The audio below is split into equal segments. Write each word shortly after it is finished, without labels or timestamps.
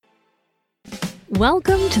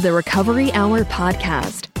Welcome to the Recovery Hour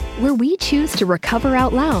podcast, where we choose to recover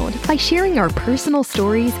out loud by sharing our personal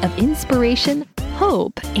stories of inspiration,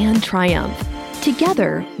 hope, and triumph.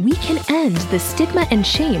 Together, we can end the stigma and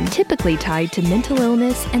shame typically tied to mental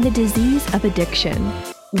illness and the disease of addiction.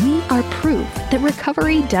 We are proof that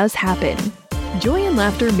recovery does happen. Joy and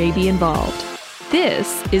laughter may be involved.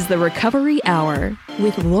 This is the Recovery Hour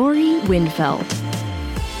with Lori Windfeld.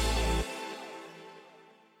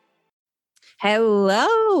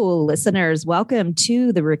 Hello, listeners. Welcome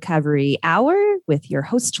to the Recovery Hour with your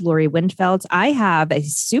host, Lori Windfeld. I have a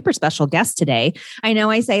super special guest today. I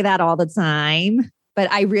know I say that all the time,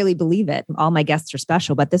 but I really believe it. All my guests are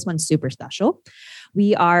special, but this one's super special.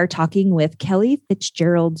 We are talking with Kelly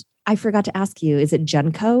Fitzgerald. I forgot to ask you, is it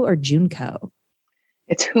Junco or Junco?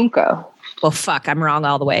 It's Junco. Well, fuck, I'm wrong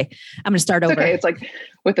all the way. I'm going to start over. Okay, it's like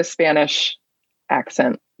with a Spanish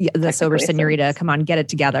accent. Yeah, the sober senorita. Come on, get it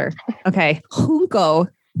together. Okay. Junco.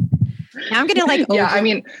 Now I'm going to Yeah, I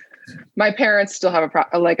mean, my parents still have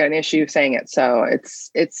an issue saying it. So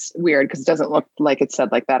it's weird because it doesn't look like it's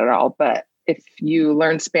said like that at all. But if you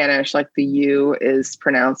learn Spanish, like the U is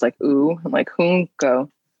pronounced like oo, like Junco.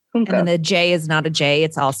 And then the J is not a J.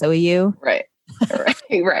 It's also a U. Right.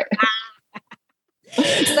 Right.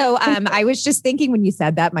 So I was just thinking when you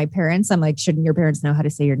said that, my parents, I'm like, shouldn't your parents know how to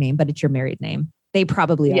say your name? But it's your married name. They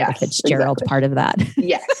probably are the Fitzgerald part of that.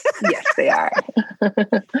 Yes, they are.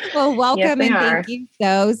 Well, welcome and thank you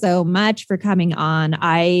so much for coming on.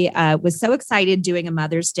 I was so excited doing a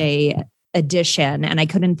Mother's Day edition, and I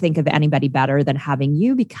couldn't think of anybody better than having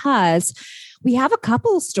you because we have a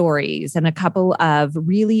couple stories and a couple of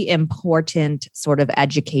really important sort of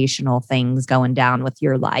educational things going down with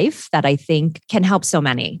your life that I think can help so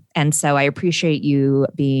many. And so I appreciate you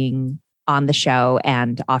being on the show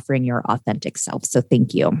and offering your authentic self. So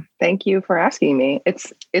thank you. Thank you for asking me.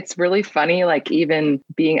 It's really funny, like even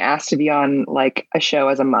being asked to be on like a show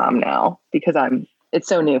as a mom now, because it's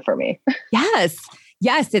so new for me. Yes,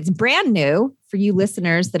 it's brand new for you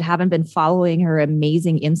listeners that haven't been following her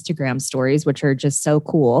amazing Instagram stories, which are just so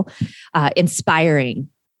cool, inspiring.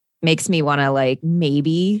 Makes me want to like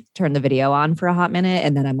maybe turn the video on for a hot minute.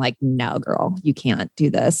 And then I'm like, no, girl, you can't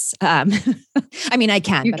do this. I mean, I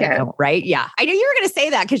can, but I don't, right? Yeah. I knew you were going to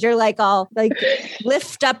say that because you're like, all like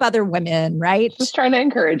lift up other women, right? Just trying to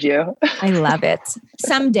encourage you. I love it.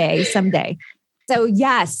 Someday. So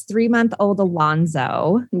yes, 3-month-old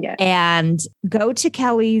Alonzo. Yes. And go to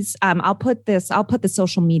Kelly's. I'll put the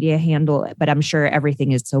social media handle, but I'm sure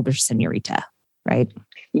everything is Sober Senorita, right?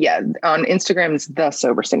 Yeah. On Instagram, it's the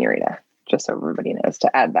Sober Senorita, just so everybody knows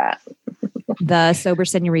to add that. The Sober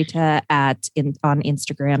Senorita on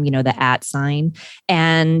Instagram, the @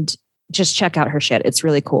 and just check out her shit. It's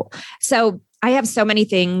really cool. So I have so many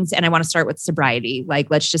things and I want to start with sobriety. Like,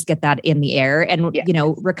 let's just get that in the air. And,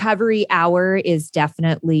 Recovery Hour is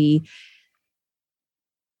definitely,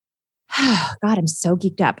 God, I'm so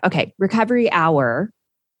geeked up. Okay. Recovery Hour.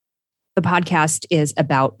 The podcast is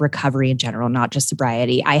about recovery in general, not just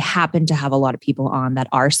sobriety. I happen to have a lot of people on that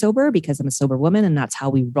are sober because I'm a sober woman and that's how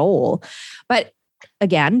we roll. But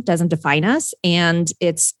again, doesn't define us. And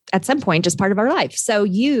it's at some point just part of our life. So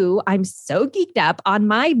I'm so geeked up on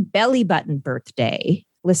my belly button birthday.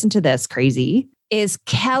 Listen to this, crazy, is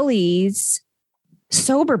Kelly's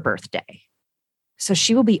sober birthday. So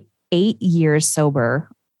she will be 8 years sober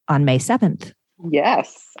on May 7th.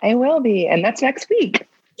 Yes, I will be. And that's next week.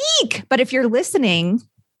 Eek! But if you're listening,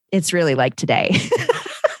 it's really like today.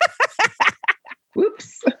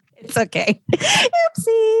 Whoops. It's okay.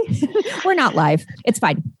 Oopsie. We're not live. It's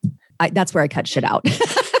fine. That's where I cut shit out.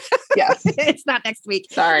 Yes. It's not next week.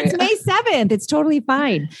 Sorry. It's May 7th. It's totally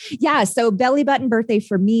fine. Yeah. So belly button birthday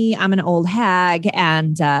for me. I'm an old hag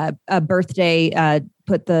and a birthday,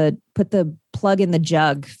 put the plug in the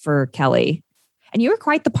jug for Kelly. And you were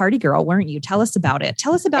quite the party girl, weren't you? Tell us about it.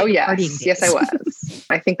 Tell us about your partying days. Yes, I was.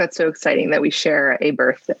 I think that's so exciting that we share a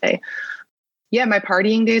birthday. Yeah, my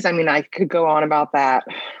partying days. I mean, I could go on about that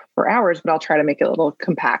for hours, but I'll try to make it a little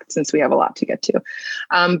compact since we have a lot to get to.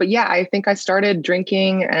 But yeah, I think I started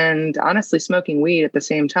drinking and honestly smoking weed at the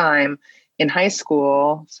same time in high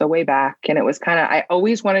school. So way back. And it was I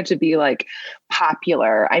always wanted to be like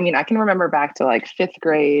popular. I mean, I can remember back to like 5th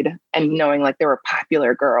grade and knowing like there were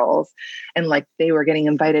popular girls and like they were getting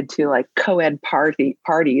invited to like co-ed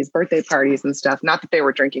parties, birthday parties and stuff. Not that they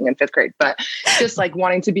were drinking in 5th grade, but just like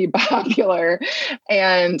wanting to be popular.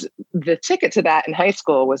 And the ticket to that in high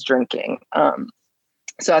school was drinking.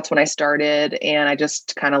 So that's when I started and I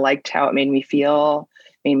just kind of liked how it made me feel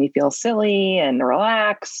silly and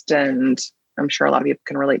relaxed. And I'm sure a lot of people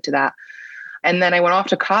can relate to that. And then I went off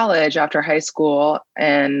to college after high school,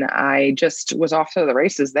 and I just was off to the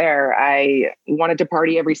races there. I wanted to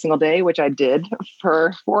party every single day, which I did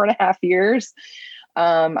for 4.5 years.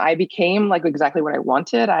 I became like exactly what I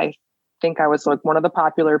wanted. I think I was like one of the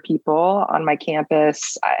popular people on my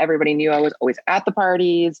campus. Everybody knew I was always at the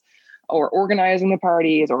parties or organizing the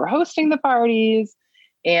parties or hosting the parties.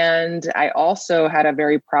 And I also had a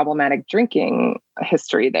very problematic drinking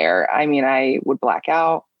history there. I mean, I would black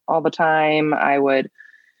out all the time. I would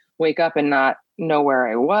wake up and not know where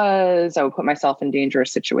I was. I would put myself in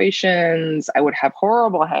dangerous situations. I would have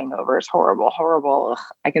horrible hangovers, horrible. Ugh,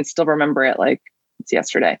 I can still remember it like it's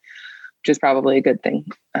yesterday, which is probably a good thing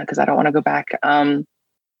because I don't want to go back.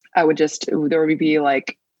 There would be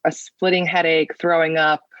like a splitting headache, throwing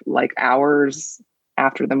up like hours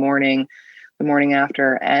after the morning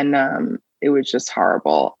after. And it was just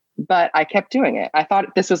horrible, but I kept doing it. I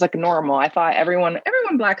thought this was like normal. I thought everyone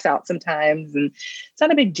blacks out sometimes and it's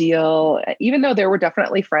not a big deal. Even though there were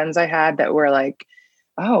definitely friends I had that were like,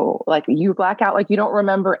 oh, like you black out, like you don't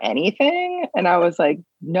remember anything. And I was like,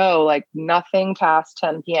 no, like nothing past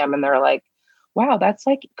 10 p.m. And they're like, wow, that's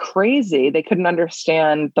like crazy. They couldn't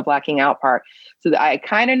understand the blacking out part. So I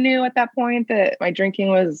kind of knew at that point that my drinking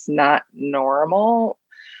was not normal.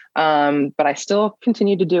 But I still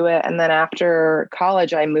continued to do it. And then after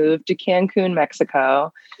college, I moved to Cancun,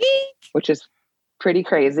 Mexico, which is pretty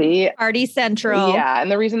crazy. Party Central. Yeah.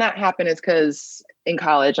 And the reason that happened is because in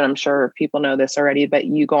college, and I'm sure people know this already, but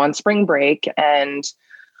you go on spring break and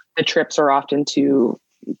the trips are often to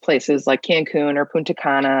places like Cancun or Punta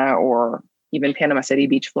Cana or even Panama City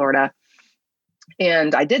Beach, Florida.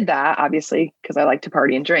 And I did that obviously because I like to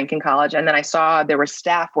party and drink in college. And then I saw there were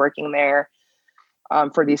staff working there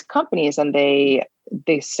for these companies, and they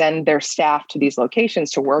send their staff to these locations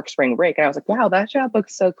to work spring break. And I was like, wow, that job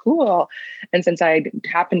looks so cool. And since I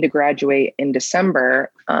happened to graduate in December,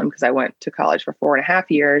 because I went to college for 4.5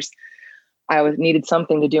 years, I needed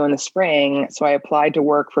something to do in the spring. So I applied to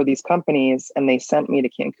work for these companies and they sent me to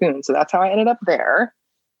Cancun. So that's how I ended up there.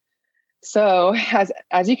 So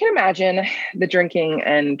as you can imagine, the drinking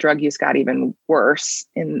and drug use got even worse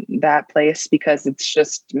in that place because it's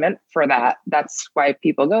just meant for that. That's why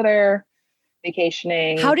people go there,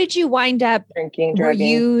 vacationing. How did you wind up drinking, drugging?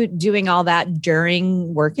 Were you doing all that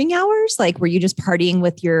during working hours? Like, were you just partying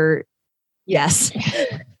with your... Yes.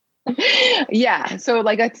 Yeah. So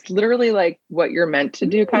like, that's literally like what you're meant to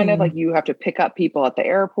do. Kind of like you have to pick up people at the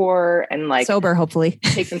airport and like sober, hopefully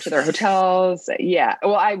take them to their hotels. Yeah.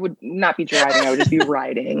 Well, I would not be driving. I would just be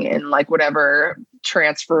riding in like whatever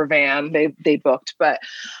transfer van they booked, but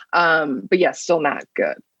yeah, still not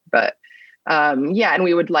good. But yeah. And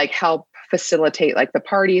we would like help facilitate like the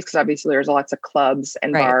parties. Cause obviously there's lots of clubs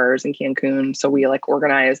and bars in Cancun. So we like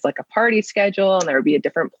organized like a party schedule and there would be a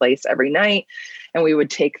different place every night. And we would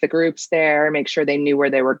take the groups there, make sure they knew where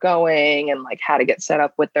they were going and like how to get set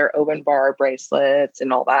up with their open bar bracelets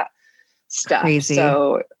and all that stuff. Crazy.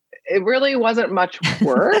 So it really wasn't much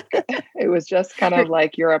work. It was just kind of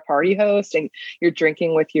like you're a party host and you're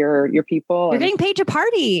drinking with your people. You're getting paid to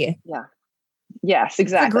party. Yeah. Yes,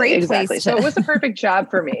 exactly. Exactly. So it was the perfect job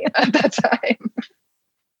for me at that time.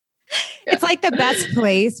 Yeah. It's like the best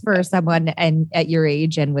place for someone and at your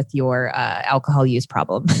age and with your alcohol use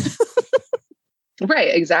problem.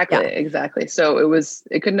 Right. Exactly. Yeah. Exactly. So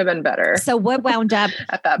it couldn't have been better. So what wound up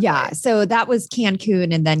at that point? So that was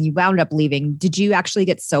Cancun and then you wound up leaving. Did you actually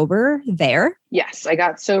get sober there? Yes, I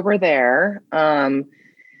got sober there.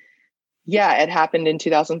 Yeah, it happened in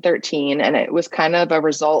 2013 and it was kind of a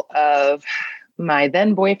result of my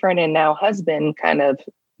then boyfriend and now husband kind of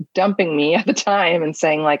dumping me at the time and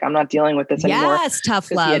saying like, I'm not dealing with this anymore. Yes. Tough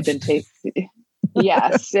love.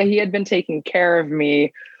 Yes. He had been taking care of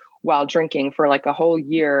me while drinking for like a whole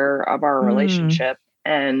year of our relationship.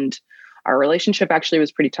 And our relationship actually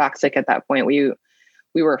was pretty toxic at that point. We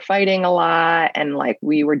were fighting a lot and like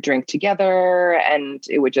we would drink together and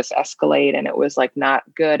it would just escalate and it was like not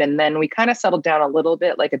good. And then we kind of settled down a little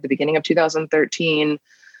bit like at the beginning of 2013.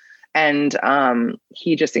 And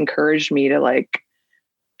he just encouraged me to like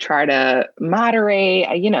try to moderate,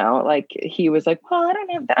 like he was like, well, I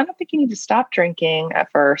don't think you need to stop drinking at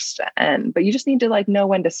first. But you just need to like know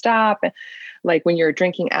when to stop. And like when you're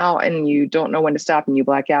drinking out and you don't know when to stop and you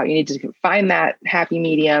black out, you need to find that happy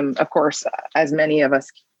medium. Of course, as many of us,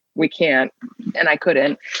 we can't, and I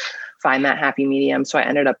couldn't find that happy medium. So I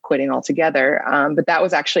ended up quitting altogether. But that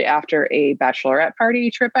was actually after a bachelorette party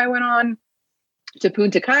trip I went on to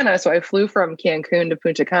Punta Cana. So I flew from Cancun to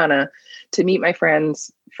Punta Cana to meet my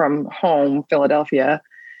friends from home, Philadelphia,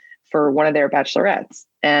 for one of their bachelorettes.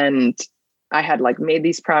 And I had like made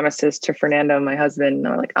these promises to Fernando, my husband, and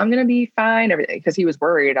I'm like, I'm going to be fine, everything. Because he was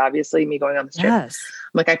worried, obviously, me going on this trip. Yes.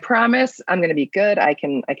 I'm like, I promise I'm going to be good. I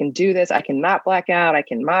can do this. I can not black out. I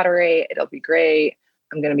can moderate. It'll be great.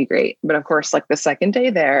 I'm going to be great. But of course, like the second day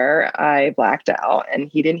there, I blacked out and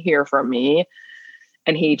he didn't hear from me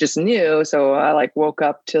and he just knew. So I like woke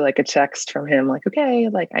up to like a text from him, like, okay,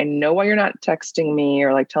 like, I know why you're not texting me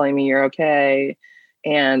or like telling me you're okay.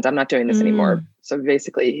 And I'm not doing this anymore. So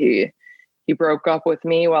basically he broke up with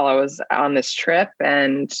me while I was on this trip.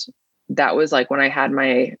 And that was like when I had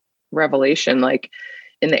my revelation, like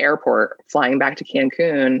in the airport flying back to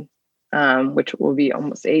Cancun, which will be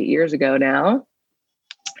almost 8 years ago now.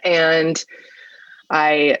 And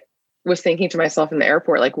I was thinking to myself in the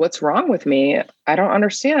airport, like, what's wrong with me? I don't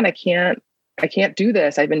understand. I can't do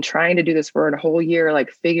this. I've been trying to do this for a whole year,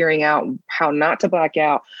 like figuring out how not to black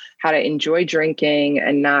out, how to enjoy drinking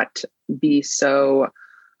and not be so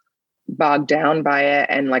bogged down by it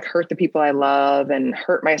and like hurt the people I love and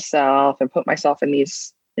hurt myself and put myself in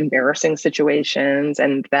these embarrassing situations.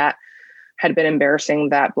 And that had been embarrassing,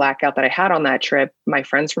 that blackout that I had on that trip. My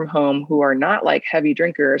friends from home who are not like heavy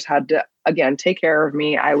drinkers had to, again, take care of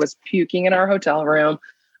me. I was puking in our hotel room.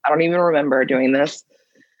 I don't even remember doing this.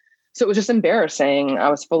 So it was just embarrassing. I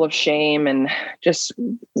was full of shame and just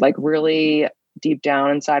like really deep down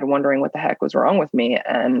inside wondering what the heck was wrong with me.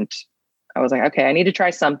 And I was like, okay, I need to try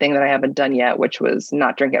something that I haven't done yet, which was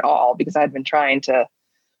not drink at all, because I'd been trying to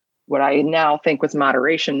what I now think was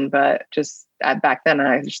moderation, but just back then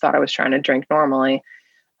I just thought I was trying to drink normally,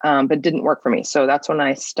 but it didn't work for me. So that's when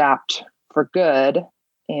I stopped for good.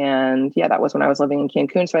 And yeah, that was when I was living in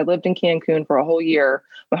Cancun. So I lived in Cancun for a whole year.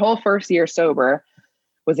 My whole first year sober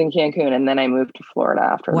was in Cancun. And then I moved to Florida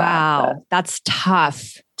after that. Wow. That's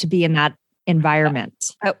tough to be in that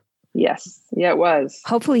environment. Oh. Yes. Yeah, it was.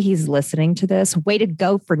 Hopefully he's listening to this. Way to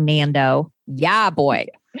go, Fernando. Yeah, boy.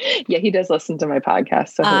 Yeah, he does listen to my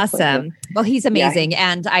podcast. So awesome. Well, he's amazing.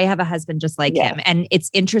 Yeah. And I have a husband just like him. And it's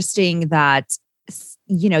interesting that,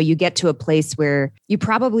 you know, you get to a place where you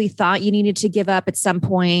probably thought you needed to give up at some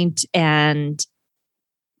point. And,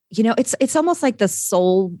 you know, it's almost like the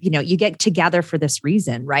soul, you know, you get together for this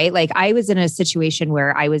reason, right? Like I was in a situation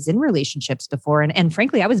where I was in relationships before. And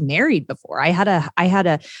frankly, I was married before. I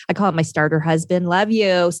call it my starter husband. Love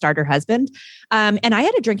you, starter husband. And I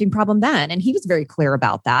had a drinking problem then. And he was very clear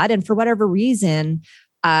about that. And for whatever reason,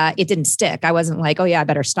 it didn't stick. I wasn't like, oh yeah, I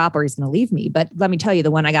better stop or he's going to leave me. But let me tell you,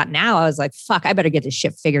 the one I got now, I was like, fuck, I better get this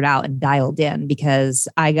shit figured out and dialed in because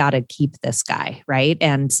I got to keep this guy. Right.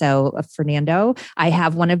 And so Fernando, I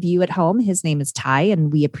have one of you at home. His name is Ty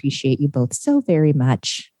and we appreciate you both so very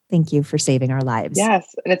much. Thank you for saving our lives.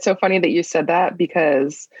 Yes. And it's so funny that you said that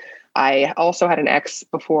because I also had an ex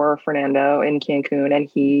before Fernando in Cancun and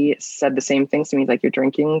he said the same things to me. He's like, your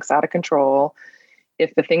drinking's out of control.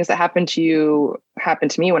 If the things that happened to you happened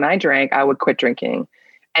to me when I drank, I would quit drinking.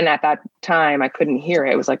 And at that time, I couldn't hear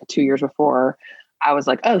it. It was like 2 years before. I was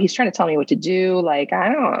like, oh, he's trying to tell me what to do. Like, I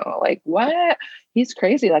don't know, like what? He's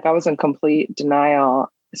crazy. Like I was in complete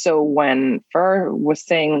denial. So when Fur was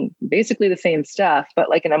saying basically the same stuff, but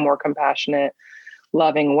like in a more compassionate,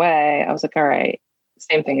 loving way, I was like, all right,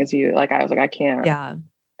 same thing as you. Like, I was like, I can't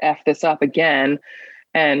F this up again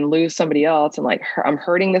and lose somebody else. And like, I'm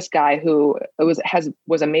hurting this guy who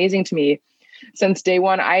was amazing to me since day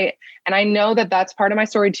one. I know that that's part of my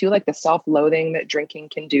story too, like the self-loathing that drinking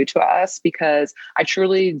can do to us, because I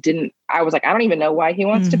truly I was like, I don't even know why he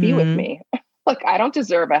wants to be with me. Like, I don't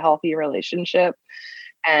deserve a healthy relationship.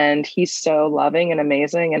 And he's so loving and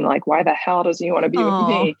amazing. And like, why the hell does he want to be with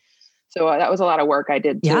me? So that was a lot of work I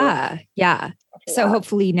did too. Yeah. So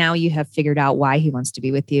hopefully now you have figured out why he wants to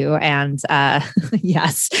be with you. And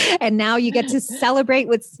yes. And now you get to celebrate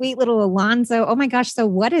with sweet little Alonzo. Oh my gosh. So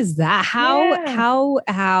what is that?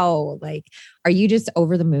 How, like, are you just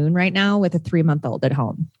over the moon right now with a 3-month-old at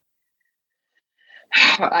home?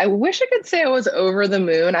 I wish I could say I was over the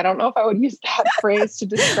moon. I don't know if I would use that phrase to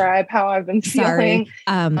describe how I've been feeling.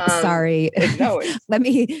 Sorry. No, let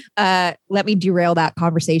me derail that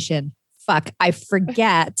conversation. Fuck, I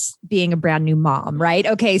forget being a brand new mom, right?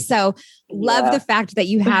 Okay, so love the fact that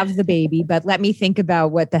you have the baby, but let me think about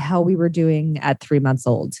what the hell we were doing at 3 months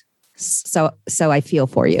old. So I feel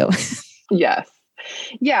for you. Yes.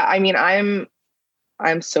 Yeah, I mean,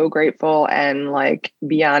 I'm so grateful and like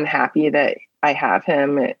beyond happy that I have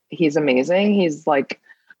him. He's amazing. He's like,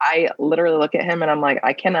 I literally look at him and I'm like,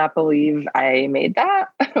 I cannot believe I made that.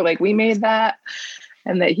 Like we made that.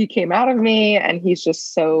 And that he came out of me, and he's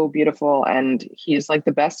just so beautiful. And he's like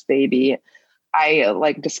the best baby. I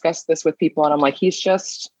like discuss this with people and I'm like, he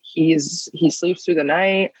sleeps through the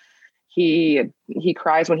night. He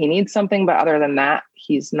cries when he needs something, but other than that,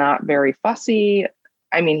 he's not very fussy.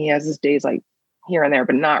 I mean, he has his days like here and there,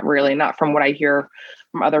 but not really, not from what I hear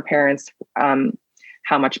from other parents,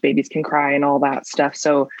 how much babies can cry and all that stuff.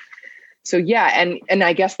 So yeah. And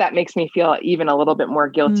I guess that makes me feel even a little bit more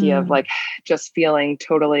guilty of like just feeling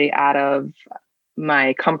totally out of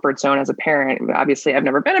my comfort zone as a parent. Obviously I've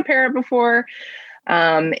never been a parent before.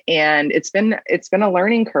 And it's been a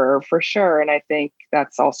learning curve for sure. And I think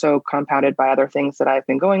that's also compounded by other things that I've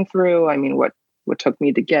been going through. I mean, what took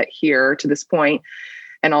me to get here to this point,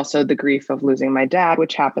 and also the grief of losing my dad,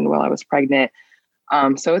 which happened while I was pregnant.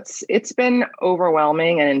 So it's been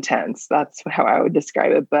overwhelming and intense. That's how I would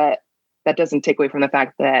describe it. But that doesn't take away from the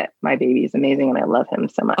fact that my baby is amazing and I love him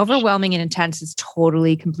so much. Overwhelming and intense is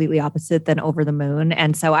totally completely opposite than over the moon.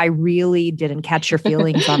 And so I really didn't catch your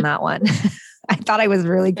feelings on that one. I thought I was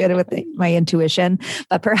really good with my intuition,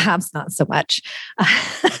 but perhaps not so much.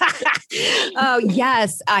 Oh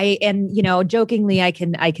yes. Jokingly, I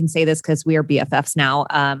can say this because we are BFFs now.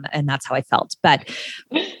 And that's how I felt, but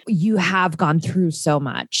you have gone through so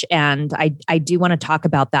much. And I do want to talk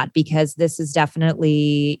about that because this is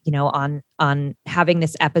definitely, on having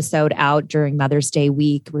this episode out during Mother's Day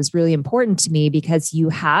week was really important to me because you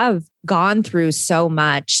have gone through so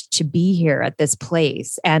much to be here at this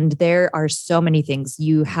place. And there are so many things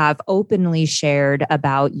you have openly shared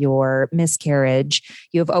about your miscarriage.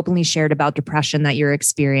 You have openly shared about depression that you're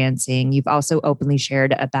experiencing. You've also openly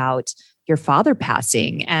shared about your father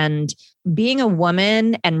passing and being a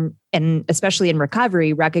woman and especially in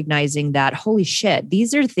recovery, recognizing that, holy shit,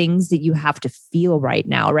 these are things that you have to feel right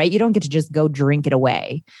now, right? You don't get to just go drink it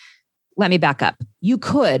away. Let me back up. You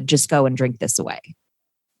could just go and drink this away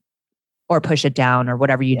or push it down or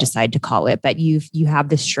whatever you decide to call it. But you have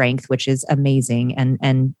the strength, which is amazing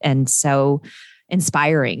and so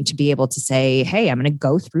inspiring to be able to say, hey, I'm going to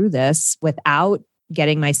go through this without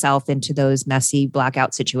getting myself into those messy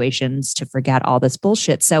blackout situations to forget all this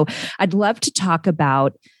bullshit. So I'd love to talk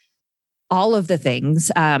about all of the things.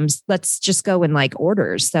 Let's just go in like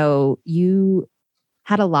order. So you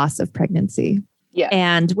had a loss of pregnancy. Yeah.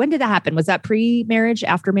 And when did that happen? Was that pre-marriage,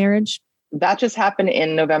 after marriage? That just happened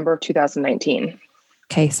in November of 2019.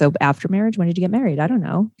 Okay. So after marriage, when did you get married? I don't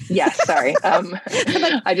know. Yes. Sorry.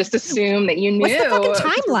 I just assumed that you knew. What's the fucking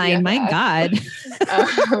timeline? My God.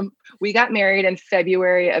 We got married in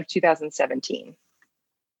February of 2017.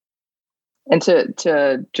 And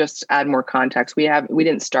to just add more context, we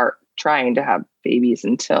didn't start trying to have babies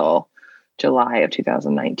until July of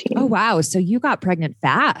 2019. Oh, wow. So you got pregnant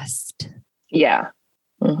fast. Yeah.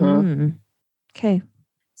 Mm-hmm. Okay.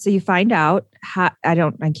 So you find out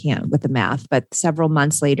I can't with the math, but several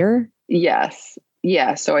months later. Yes.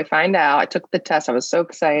 Yeah. So I find out, I took the test. I was so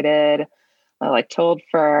excited. I told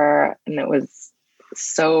Fur, and it was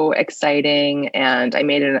so exciting. And I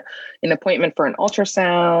made an appointment for an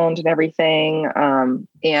ultrasound and everything.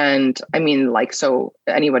 And I mean, so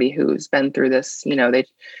anybody who's been through this,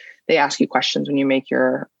 they ask you questions when you make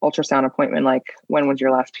your ultrasound appointment, like when was your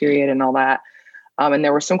last period and all that. And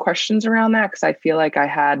there were some questions around that because I feel like I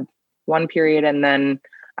had one period and then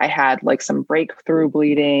I had some breakthrough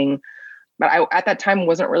bleeding, but I, at that time,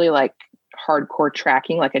 wasn't really hardcore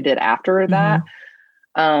tracking like I did after that.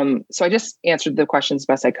 So I just answered the questions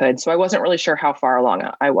best I could. So I wasn't really sure how far along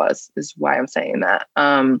I was, is why I'm saying that.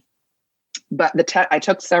 But I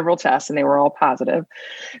took several tests and they were all positive.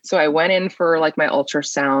 So I went in for my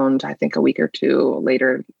ultrasound, I think a week or two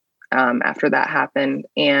later, after that happened.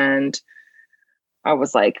 And I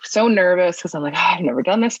was so nervous because I'm I've never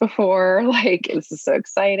done this before. This is so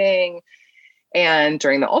exciting. And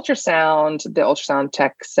during the ultrasound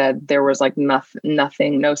tech said there was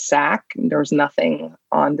nothing, no sac. There was nothing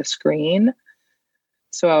on the screen.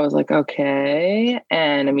 So I was okay.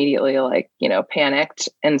 And immediately panicked.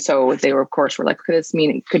 And so they were, of course, could this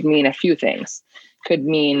mean, it could mean a few things. Could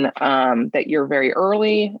mean that you're very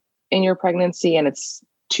early in your pregnancy and it's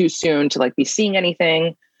too soon to be seeing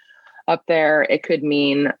anything up there. It could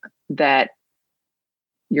mean that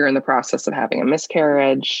you're in the process of having a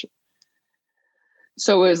miscarriage.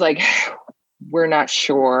 So it was we're not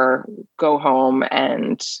sure, go home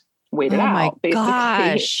and wait it out. Basically.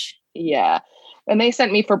 Gosh. Yeah. And they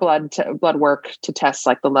sent me for blood work to test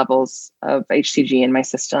the levels of HCG in my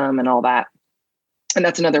system and all that. And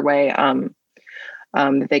that's another way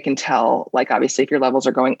that they can tell, obviously if your levels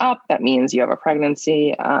are going up, that means you have a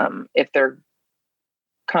pregnancy. If they're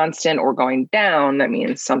constant or going down, that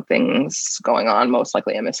means something's going on, most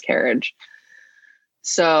likely a miscarriage.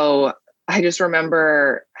 So I just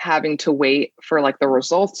remember having to wait for the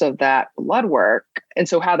results of that blood work. And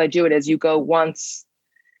so how they do it is you go once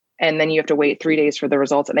And then you have to wait 3 days for the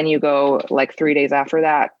results. And then you go like 3 days after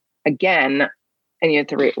that again, and you have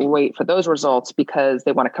to wait for those results because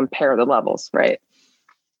they want to compare the levels. Right.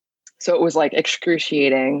 So it was like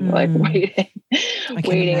excruciating, like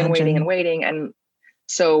waiting and waiting. And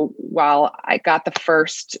so while I got the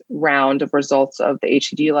first round of results of the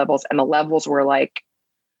HCG levels, and the levels were like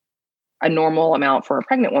a normal amount for a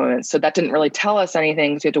pregnant woman. So that didn't really tell us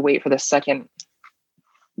anything. So you had to wait for the second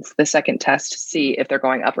test to see if they're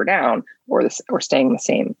going up or down or staying the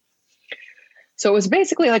same. So it was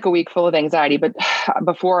basically like a week full of anxiety. But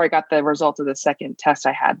before I got the results of the second test,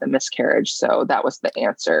 I had the miscarriage. So that was the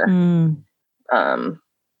answer.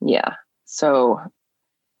 Yeah. So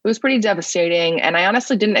it was pretty devastating. And I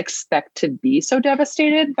honestly didn't expect to be so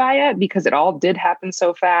devastated by it because it all did happen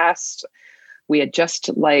so fast. We had just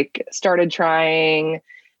like started trying,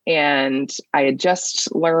 and I had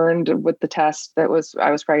just learned with the test that I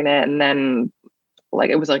was pregnant. And then like,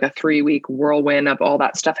 it was like a 3-week whirlwind of all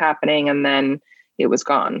that stuff happening. And then it was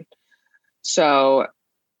gone. So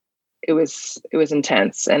it was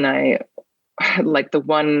intense. And I like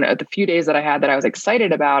the few days that I had that I was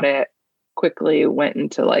excited about it quickly went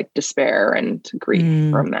into like despair and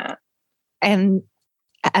grief from that. And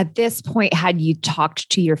at this point, had you talked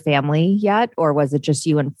to your family yet? Or was it just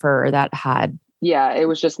you and Fur that had? Yeah, it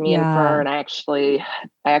was just me and Fur. And I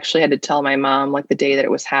actually had to tell my mom like the day that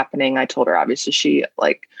it was happening. I told her, obviously she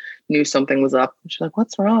like knew something was up. She's like,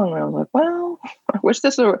 "What's wrong?" And I was like, "Well, I wish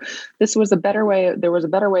this was a better way. There was a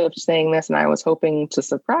better way of saying this. And I was hoping to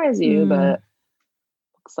surprise you, but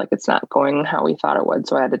looks like it's not going how we thought it would."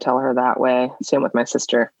 So I had to tell her that way. Same with my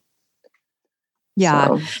sister. Yeah.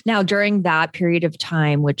 So. Now, during that period of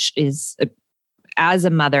time, which is, as a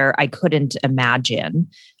mother, I couldn't imagine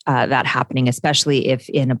that happening, especially if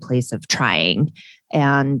in a place of trying.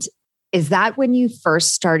 And is that when you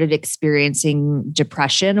first started experiencing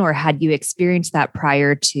depression, or had you experienced that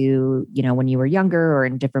prior to, when you were younger or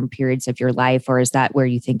in different periods of your life? Or is that where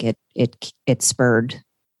you think it spurred?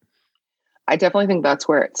 I definitely think that's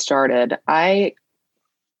where it started. When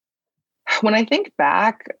I think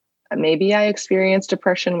back, maybe I experienced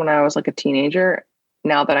depression when I was like a teenager.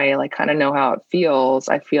 Now that I like kind of know how it feels,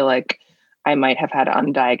 I feel like I might have had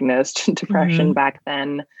undiagnosed depression back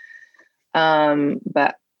then.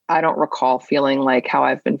 But I don't recall feeling like how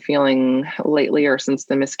I've been feeling lately or since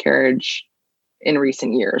the miscarriage in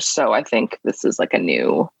recent years. So I think this is like a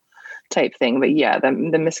new type thing. But yeah, the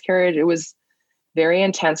miscarriage, it was very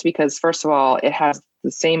intense because first of all, it has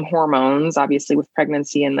the same hormones, obviously with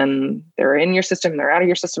pregnancy, and then they're in your system, they're out of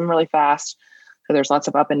your system really fast. So there's lots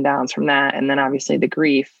of up and downs from that. And then obviously the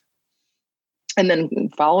grief. And then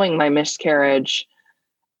following my miscarriage,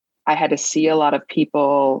 I had to see a lot of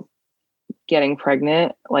people getting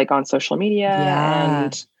pregnant, like on social media. Yeah.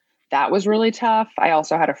 And that was really tough. I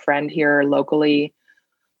also had a friend here locally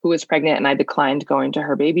who was pregnant, and I declined going to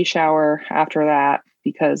her baby shower after that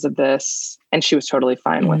because of this. And she was totally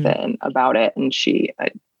fine with it and about it. And I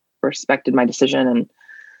respected my decision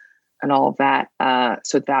and all of that.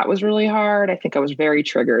 So that was really hard. I think I was very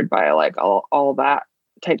triggered by like all that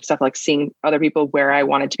type of stuff, like seeing other people where I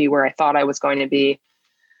wanted to be, where I thought I was going to be.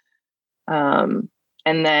 And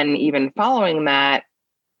then even following that,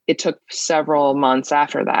 it took several months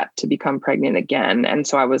after that to become pregnant again. And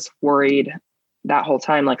so I was worried that whole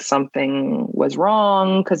time, like something was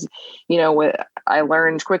wrong. Cause I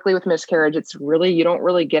learned quickly with miscarriage, you don't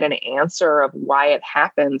really get an answer of why it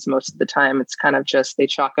happens. Most of the time, it's kind of just, they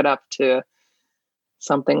chalk it up to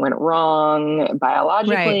something went wrong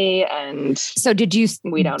biologically. Right. And so did you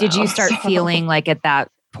start feeling like at that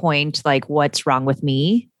point, like what's wrong with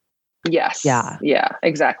me? Yes. Yeah. Yeah,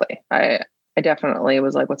 exactly. I definitely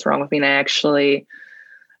was like, what's wrong with me? And I actually,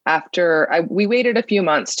 we waited a few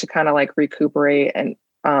months to kind of like recuperate and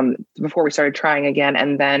before we started trying again.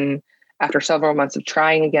 And then after several months of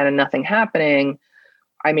trying again and nothing happening,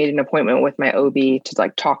 I made an appointment with my OB to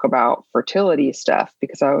like talk about fertility stuff,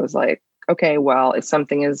 because I was like, okay, well, if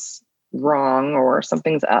something is wrong or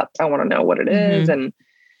something's up, I want to know what it is. And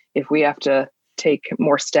if we have to take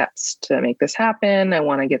more steps to make this happen, I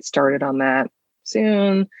want to get started on that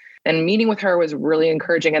soon. And meeting with her was really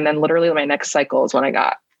encouraging. And then literally my next cycle is when I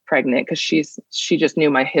got pregnant, because she just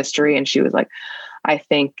knew my history, and she was like, I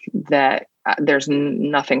think that there's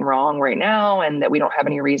nothing wrong right now, and that we don't have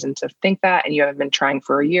any reason to think that, and you haven't been trying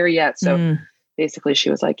for a year yet. So basically she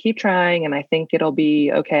was like, keep trying, and I think it'll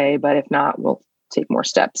be okay, but if not, we'll take more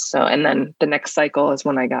steps. So, and then the next cycle is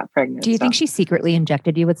when I got pregnant. Do you think she secretly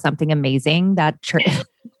injected you with something amazing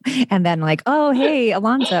and then like, oh, hey,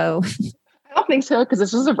 Alonso? I don't think so, because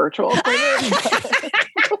this was a virtual appointment.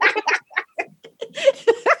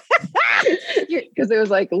 because it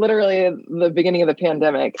was like literally the beginning of the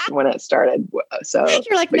pandemic when it started. So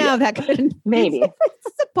you're like, no, that couldn't. Maybe.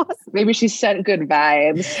 Maybe she sent good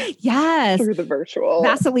vibes. Yes. Through the virtual.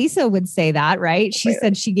 Vasilisa would say that, right? She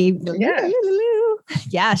said she gave.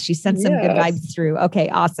 Yeah, she sent some good vibes through. Okay,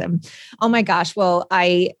 awesome. Oh my gosh. Well,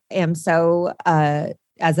 I am so,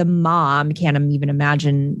 as a mom, can't even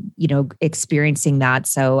imagine, experiencing that.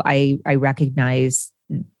 So I recognize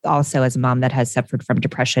also as a mom that has suffered from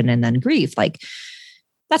depression and then grief, like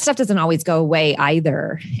that stuff doesn't always go away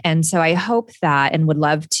either. And so I hope that, and would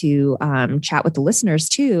love to chat with the listeners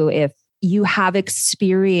too, if you have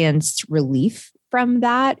experienced relief from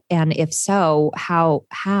that. And if so, how,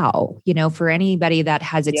 for anybody that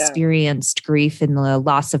has experienced grief in the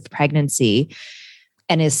loss of pregnancy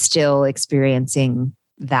and is still experiencing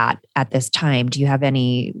that at this time, do you have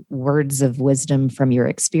any words of wisdom from your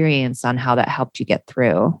experience on how that helped you get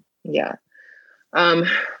through? Yeah.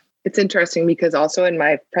 It's interesting because also in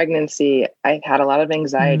my pregnancy, I had a lot of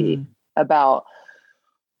anxiety about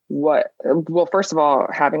first of all,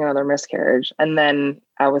 having another miscarriage. And then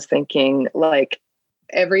I was thinking like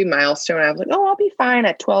every milestone, I was like, oh, I'll be fine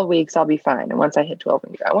at 12 weeks. I'll be fine. And once I hit 12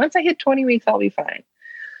 weeks, once I hit 20 weeks, I'll be fine.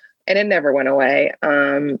 And it never went away.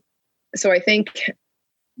 So I think,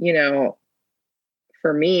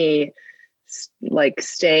 for me, like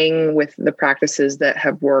staying with the practices that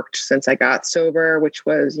have worked since I got sober, which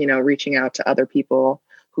was, reaching out to other people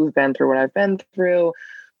who've been through what I've been through.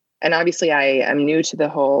 And obviously I am new to the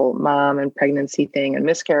whole mom and pregnancy thing and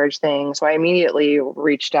miscarriage thing. So I immediately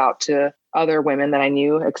reached out to other women that I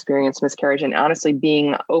knew experienced miscarriage, and honestly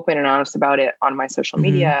being open and honest about it on my social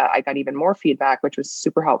media, I got even more feedback, which was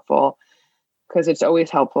super helpful because it's always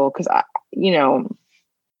helpful because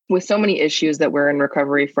with so many issues that we're in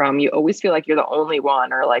recovery from, you always feel like you're the only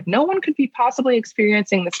one, or like no one could be possibly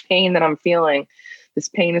experiencing this pain that I'm feeling. This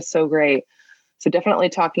pain is so great. So definitely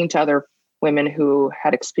talking to other women who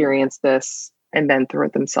had experienced this and been through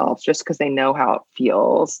it themselves, just because they know how it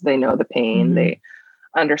feels. They know the pain, they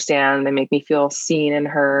understand, they make me feel seen and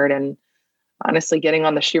heard. And honestly, getting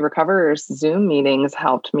on the She Recovers Zoom meetings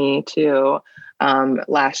helped me too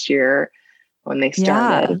last year when they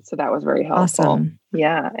started. Yeah. So that was very helpful. Awesome.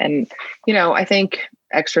 Yeah. And, I think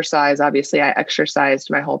exercise, obviously I exercised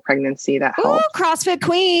my whole pregnancy. That helped. Ooh, CrossFit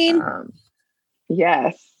queen.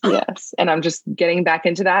 Yes. And I'm just getting back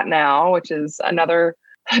into that now, which is another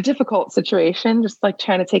difficult situation, just like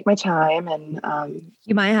trying to take my time. And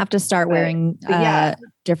you might have to start wearing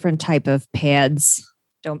different type of pads.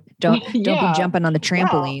 Don't be jumping on the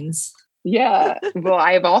trampolines. Yeah. Well,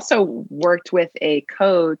 I've also worked with a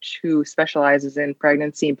coach who specializes in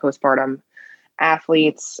pregnancy and postpartum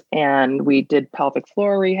athletes, and we did pelvic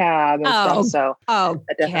floor rehab and stuff. So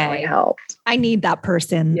that definitely helped. I need that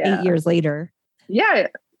person 8 years later. Yeah.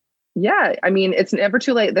 Yeah. I mean, it's never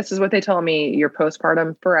too late. This is what they tell me. You're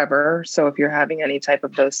postpartum forever. So if you're having any type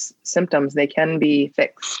of those symptoms, they can be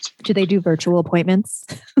fixed. Do they do virtual appointments?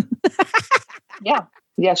 Yeah.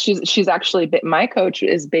 Yeah. She's actually, my coach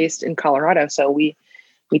is based in Colorado. So we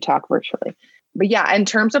talk virtually. But yeah, in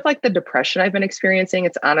terms of like the depression I've been experiencing,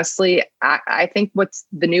 it's honestly, I think what's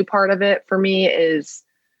the new part of it for me is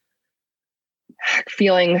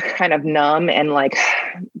feeling kind of numb and like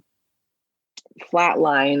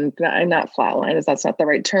flatline, not flatline, that's not the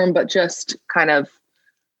right term, but just kind of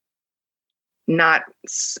not,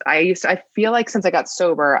 I feel like since I got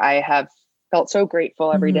sober, I have felt so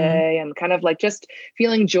grateful every day and kind of like just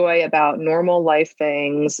feeling joy about normal life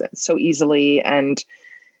things so easily. And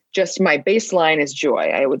just my baseline is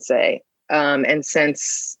joy, I would say. And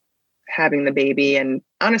since having the baby, and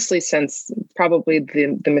honestly, since probably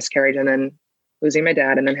the miscarriage and then losing my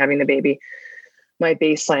dad and then having the baby, my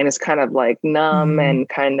baseline is kind of like numb and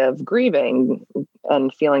kind of grieving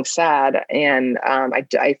and feeling sad. And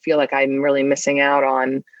I feel like I'm really missing out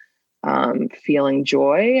on feeling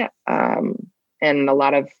joy. And a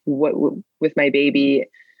lot of what with my baby,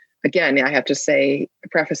 again, I have to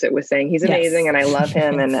preface it with saying he's amazing and I love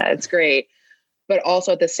him and it's great. But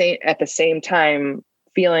also at the same time,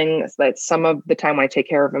 feeling like some of the time when I take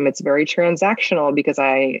care of him, it's very transactional because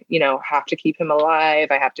I, have to keep him alive.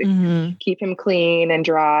 I have to keep him clean and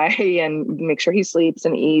dry and make sure he sleeps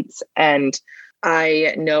and eats. And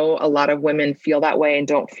I know a lot of women feel that way and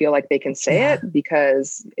don't feel like they can say it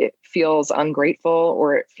because it feels ungrateful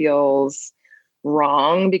or it feels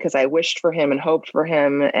wrong because I wished for him and hoped for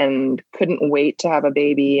him and couldn't wait to have a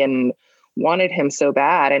baby and wanted him so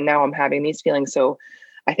bad. And now I'm having these feelings. So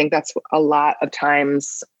I think that's a lot of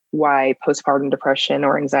times why postpartum depression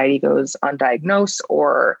or anxiety goes undiagnosed,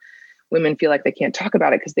 or women feel like they can't talk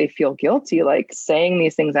about it because they feel guilty, like saying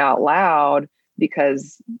these things out loud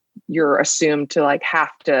because you're assumed to like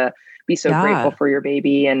have to be so grateful for your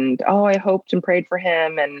baby and, oh, I hoped and prayed for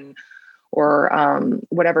him and, or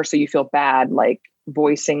whatever. So you feel bad, like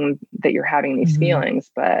voicing that you're having these feelings,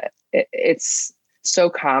 but it's so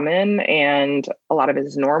common and a lot of it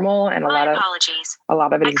is normal and a lot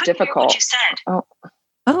of it is difficult.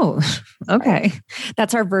 Oh, okay.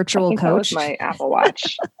 That's our virtual coach. That was my Apple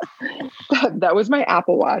Watch. that was my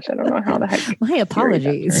Apple Watch. I don't know how the heck. My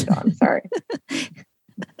apologies. Sorry.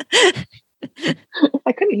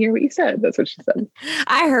 I couldn't hear what you said. That's what she said.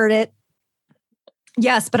 I heard it.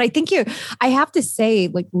 Yes, but I think I have to say,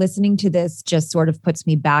 like, listening to this just sort of puts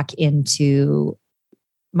me back into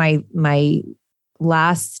my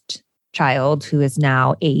last child, who is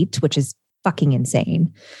now 8, which is fucking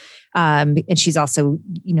insane. And she's also,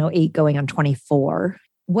 8 going on 24.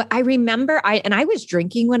 What I remember, I was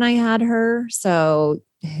drinking when I had her. So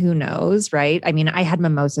who knows, right? I mean, I had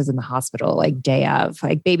mimosas in the hospital, like day of,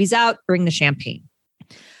 like, baby's out, bring the champagne.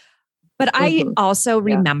 But I also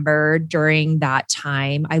remember during that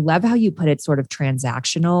time, I love how you put it, sort of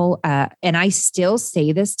transactional. And I still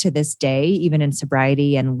say this to this day, even in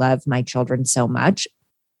sobriety, and love my children so much.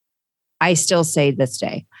 I still say this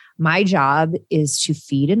day, my job is to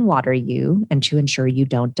feed and water you and to ensure you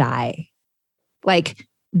don't die. Like,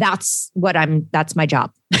 that's my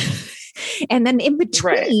job. And then in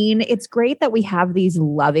between, It's great that we have these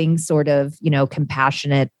loving sort of,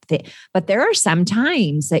 compassionate but there are some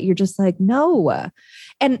times that you're just like, no.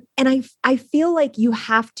 And I feel like you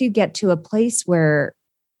have to get to a place where,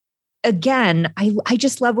 again, I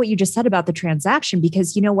just love what you just said about the transaction,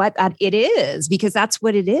 because you know what, it is, because that's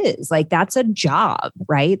what it is. Like, that's a job,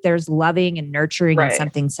 right? There's loving and nurturing and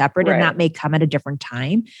something separate, and that may come at a different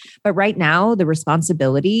time. But right now, the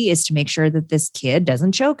responsibility is to make sure that this kid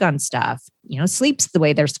doesn't choke on stuff, sleeps the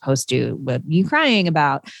way they're supposed to. What are you crying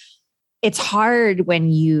about? It's hard when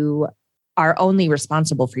you are only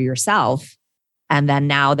responsible for yourself, and then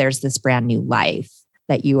now there's this brand new life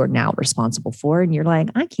that you are now responsible for. And you're like,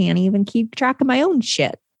 I can't even keep track of my own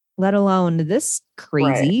shit, let alone this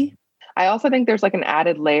crazy. Right. I also think there's like an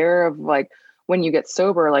added layer of like, when you get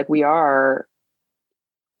sober, like a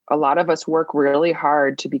lot of us work really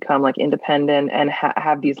hard to become like independent and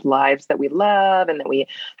have these lives that we love, and that we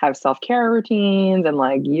have self-care routines and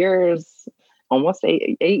like years, almost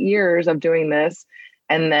 8 years of doing this.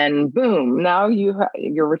 And then boom, now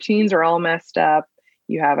your routines are all messed up.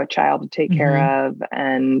 You have a child to take care of,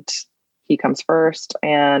 and he comes first,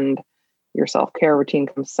 and your self-care routine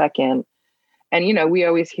comes second. And, we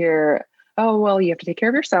always hear, oh, well, you have to take care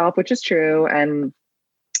of yourself, which is true. And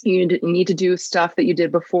you need to do stuff that you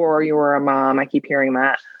did before you were a mom. I keep hearing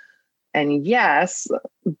that. And yes,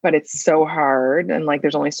 but it's so hard. And like,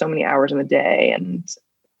 there's only so many hours in the day. And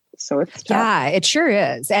so it's tough. Yeah, it sure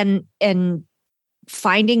is. And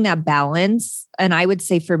finding that balance, and I would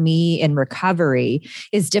say for me in recovery,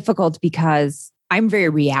 is difficult because I'm very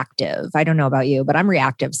reactive. I don't know about you, but I'm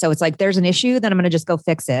reactive. So it's like, there's an issue, then I'm going to just go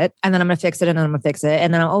fix it. And then I'm going to fix it. And then I'm going to fix it.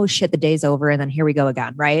 And then, oh shit, the day's over. And then here we go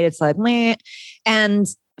again. Right. It's like, meh. And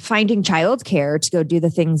finding childcare to go do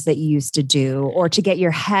the things that you used to do, or to get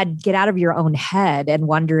out of your own head and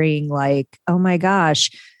wondering like, oh my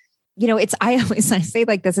gosh, I say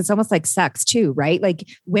like this, it's almost like sex too, right? Like,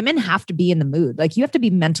 women have to be in the mood. Like, you have to be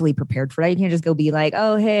mentally prepared for that. You can't just go be like,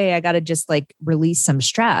 oh, hey, I got to just like release some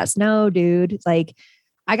stress. No, dude, like,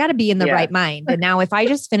 I got to be in the right mind. And now if I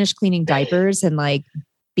just finish cleaning diapers and like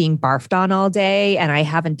being barfed on all day, and I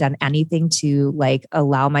haven't done anything to like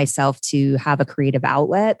allow myself to have a creative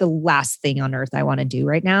outlet, the last thing on earth I want to do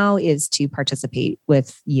right now is to participate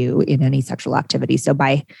with you in any sexual activity. So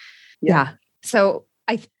So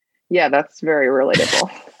yeah, that's very relatable.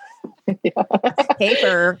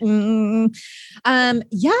 Paper.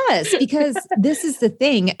 Yes, because this is the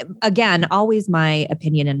thing. Again, always my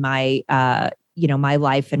opinion and my, my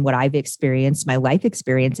life and what I've experienced, my life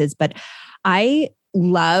experiences. But I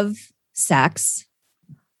love sex.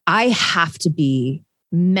 I have to be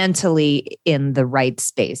mentally in the right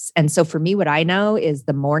space. And so for me, what I know is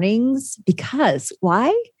the mornings, because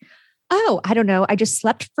why? Oh, I don't know. I just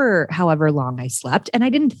slept for however long I slept, and I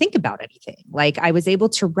didn't think about anything. Like, I was able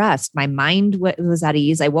to rest. My mind was at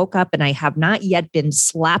ease. I woke up and I have not yet been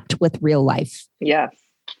slapped with real life. Yes.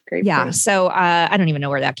 Great. Yeah. Point. So I don't even know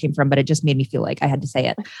where that came from, but it just made me feel like I had to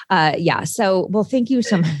say it. So, well, thank you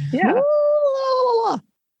so much. Yeah.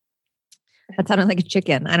 That sounded like a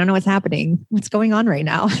chicken. I don't know what's happening. What's going on right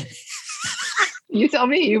now? You tell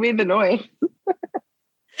me. You made the noise.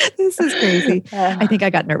 This is crazy. I think I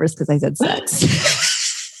got nervous because I said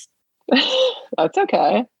sex. That's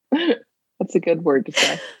okay. That's a good word to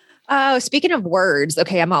say. Oh, speaking of words,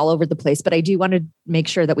 okay, I'm all over the place, but I do want to make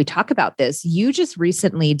sure that we talk about this. You just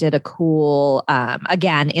recently did a cool,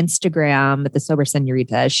 again, Instagram with the Sober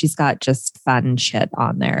Senorita. She's got just fun shit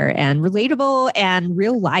on there and relatable and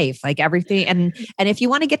real life, like everything. And if you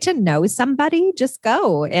want to get to know somebody, just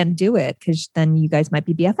go and do it because then you guys might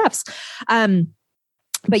be BFFs.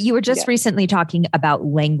 But you were just recently talking about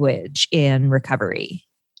language in recovery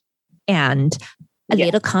and a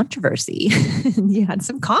little controversy. You had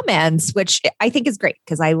some comments, which I think is great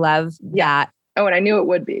because I love that. Oh, and I knew it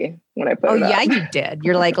would be when I put it up. Yeah, you did.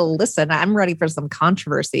 You're like, listen, I'm ready for some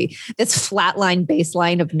controversy. This flatline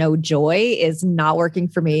baseline of no joy is not working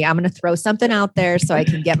for me. I'm going to throw something out there so I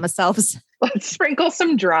can get myself. Let's sprinkle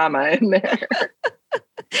some drama in there.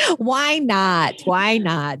 Why not? Why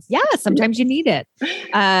not? Yeah, sometimes you need it.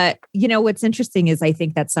 What's interesting is I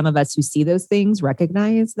think that some of us who see those things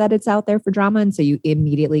recognize that it's out there for drama. And so you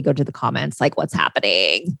immediately go to the comments like, what's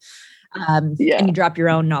happening? And you drop your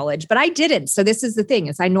own knowledge. But I didn't. So this is the thing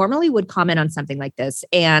is I normally would comment on something like this.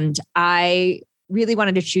 And I really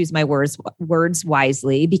wanted to choose my words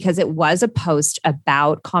wisely because it was a post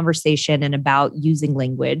about conversation and about using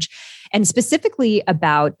language and specifically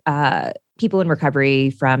about people in recovery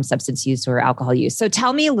from substance use or alcohol use. So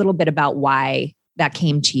tell me a little bit about why that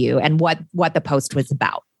came to you and what the post was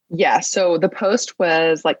about. Yeah. So the post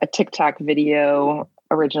was like a TikTok video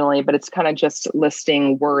originally, but it's kind of just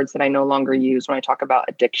listing words that I no longer use when I talk about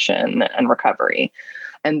addiction and recovery.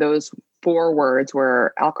 And those 4 words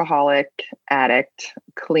were alcoholic, addict,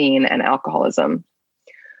 clean, and alcoholism.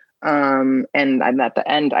 And at the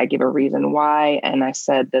end, I give a reason why. And I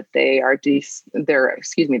said that they're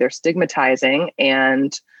stigmatizing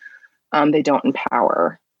and they don't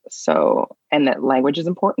empower. So, and that language is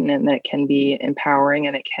important and that it can be empowering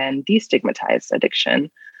and it can destigmatize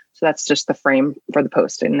addiction. So that's just the frame for the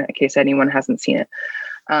post in case anyone hasn't seen it.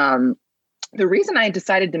 The reason I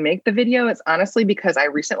decided to make the video is honestly because I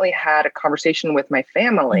recently had a conversation with my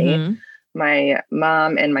family, my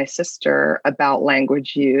mom and my sister, about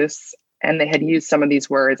language use. And they had used some of these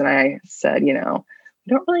words. And I said, we don't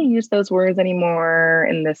really use those words anymore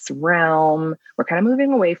in this realm. We're kind of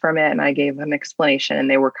moving away from it. And I gave them an explanation and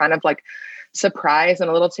they were kind of like surprised and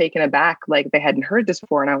a little taken aback. Like they hadn't heard this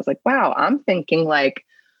before. And I was like, wow, I'm thinking like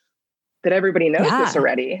that everybody knows this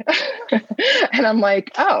already. And I'm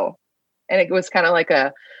like, oh, and it was kind of like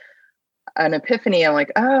an epiphany. I'm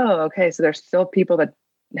like, oh, okay. So there's still people that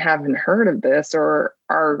haven't heard of this or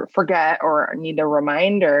forget or need a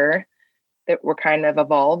reminder that we're kind of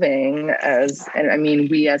evolving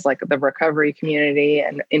we as like the recovery community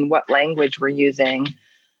and in what language we're using.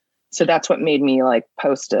 So that's what made me like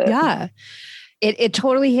post it. Yeah. It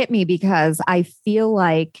totally hit me because I feel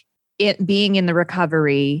like it being in the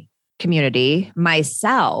recovery community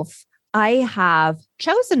myself, I have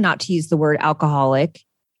chosen not to use the word alcoholic.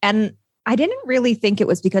 And I didn't really think it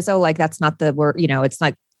was because, that's not the word, it's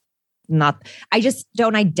like not, I just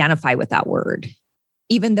don't identify with that word,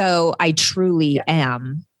 even though I truly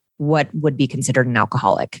am what would be considered an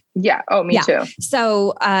alcoholic. Yeah. Oh, me too.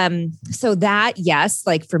 So, so that, yes,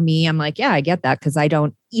 like for me, I'm like, yeah, I get that. Cause I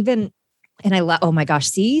don't even, and I love, oh my gosh,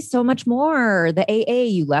 see so much more. The AA,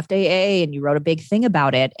 you left AA and you wrote a big thing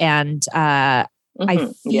about it. And,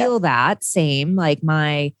 I feel that same, like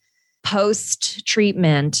my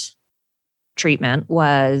post-treatment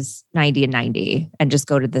was 90 and 90 and just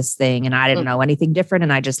go to this thing. And I didn't know anything different.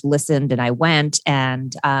 And I just listened and I went.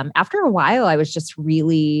 And after a while, I was just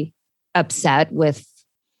really upset with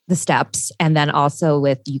the steps. And then also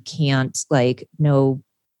with, you can't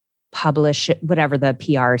publish it, whatever the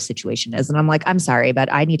PR situation is. And I'm like, I'm sorry, but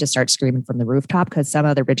I need to start screaming from the rooftop because some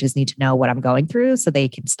other bitches need to know what I'm going through so they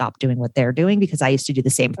can stop doing what they're doing because I used to do the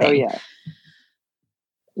same thing. Oh, yeah.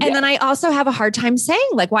 And then I also have a hard time saying,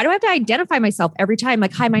 like, why do I have to identify myself every time?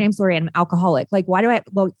 Like, hi, my name's Lori, I'm an alcoholic. Like, why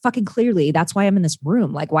do fucking clearly, that's why I'm in this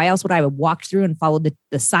room. Like, why else would I have walked through and followed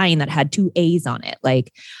the sign that had 2 A's on it?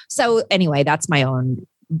 Like, so anyway, that's my own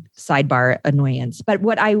sidebar annoyance. But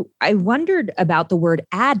what I wondered about the word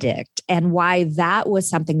addict and why that was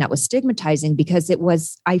something that was stigmatizing, because it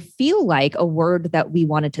was, I feel like, a word that we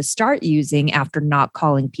wanted to start using after not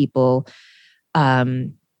calling people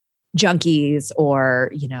junkies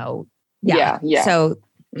or, Yeah. So,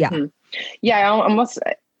 yeah. Mm-hmm. Yeah. I almost,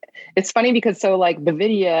 it's funny because so like the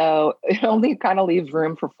video, it only kind of leaves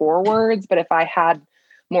room for 4 words, but if I had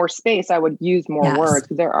more space, I would use more words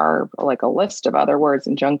because there are like a list of other words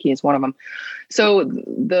and junkie is one of them. So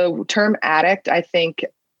the term addict, I think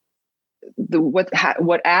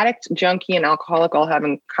what addict, junkie, and alcoholic all have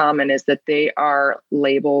in common is that they are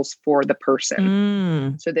labels for the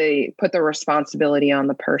person. So they put the responsibility on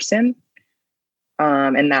the person.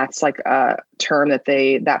 And that's like a term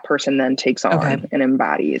that person then takes on and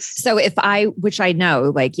embodies. So which I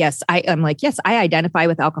know, like, yes, I'm like, yes, I identify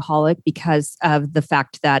with alcoholic because of the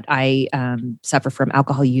fact that I suffer from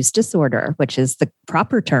alcohol use disorder, which is the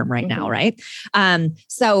proper term right now. Right.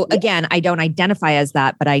 So again, I don't identify as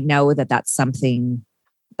that, but I know that that's something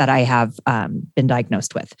that I have been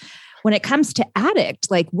diagnosed with. When it comes to addict,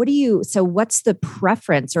 like, what's the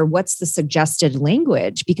preference or what's the suggested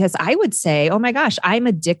language? Because I would say, oh my gosh, I'm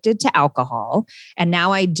addicted to alcohol and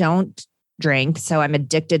now I don't drink. So I'm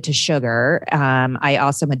addicted to sugar. I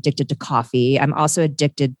also am addicted to coffee. I'm also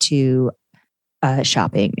addicted to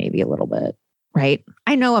shopping, maybe a little bit, right?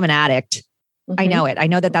 I know I'm an addict. I know it. I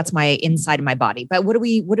know that that's my inside of my body, but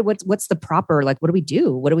what's the proper, like, what do we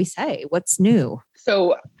do? What do we say? What's new?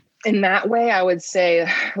 So in that way, I would say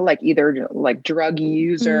like either like drug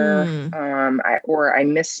user, I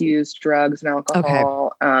misuse drugs and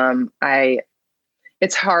alcohol.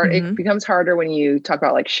 It's hard. It becomes harder when you talk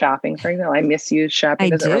about like shopping, for example. I misuse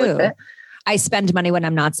shopping. Doesn't really fit. I spend money when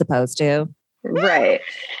I'm not supposed to. Right.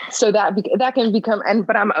 So that can become,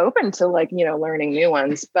 but I'm open to like, learning new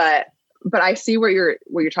ones, but I see what you're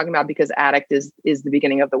talking about, because addict is the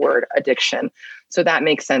beginning of the word addiction. So that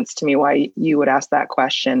makes sense to me why you would ask that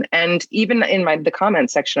question. And even in the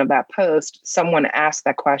comment section of that post, someone asked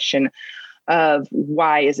that question of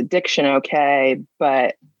why is addiction okay,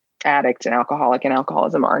 but addict and alcoholic and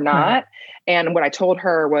alcoholism are not. Right. And what I told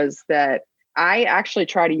her was that I actually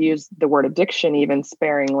try to use the word addiction even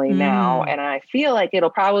sparingly now. And I feel like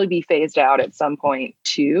it'll probably be phased out at some point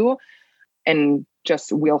too. And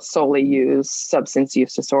just we'll solely use substance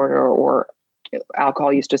use disorder or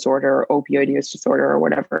alcohol use disorder or opioid use disorder or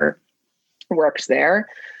whatever works there.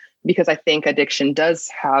 Because I think addiction does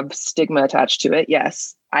have stigma attached to it.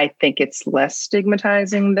 Yes, I think it's less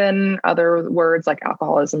stigmatizing than other words like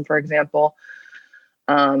alcoholism, for example.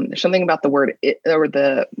 There's something about the word or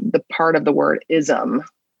the part of the word ism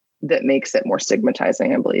that makes it more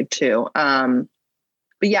stigmatizing, I believe, too. But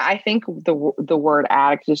yeah, I think the word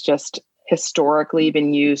addict is just historically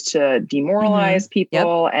been used to demoralize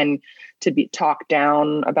people and to be talked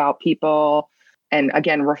down about people. And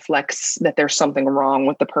again, reflects that there's something wrong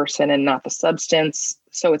with the person and not the substance.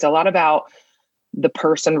 So it's a lot about the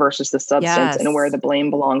person versus the substance and where the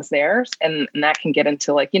blame belongs there. And that can get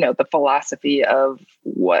into like, the philosophy of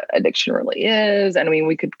what addiction really is. And I mean,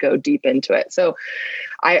 we could go deep into it. So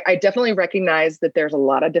I definitely recognize that there's a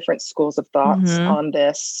lot of different schools of thoughts on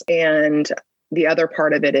this. And the other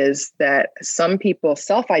part of it is that some people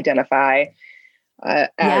self-identify as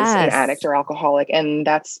an addict or alcoholic, and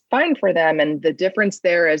that's fine for them. And the difference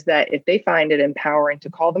there is that if they find it empowering to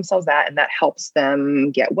call themselves that, and that helps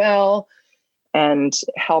them get well and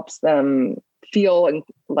helps them feel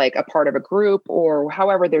like a part of a group or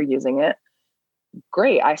however they're using it,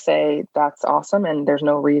 great. I say that's awesome. And there's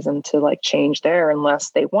no reason to like change there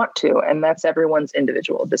unless they want to. And that's everyone's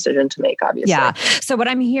individual decision to make, obviously. Yeah. So what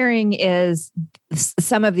I'm hearing is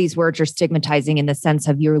some of these words are stigmatizing in the sense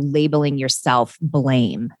of you're labeling yourself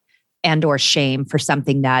blame and or shame for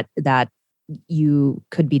something that you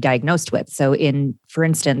could be diagnosed with. So for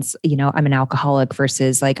instance, I'm an alcoholic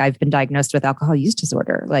versus like, I've been diagnosed with alcohol use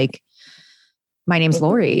disorder. Like, my name's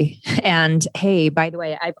Lori. And hey, by the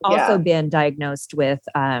way, I've also been diagnosed with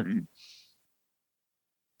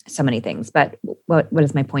so many things, but what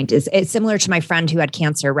is my point is it's similar to my friend who had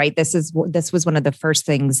cancer, right? This was one of the first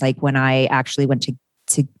things, like when I actually went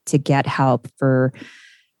to get help for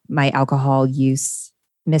my alcohol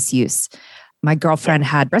misuse. My girlfriend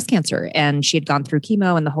had breast cancer and she had gone through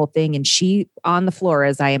chemo and the whole thing. And she on the floor,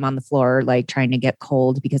 as I am on the floor, like trying to get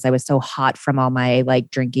cold because I was so hot from all my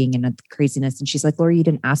like drinking and craziness. And she's like, Lori, you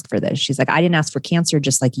didn't ask for this. She's like, I didn't ask for cancer,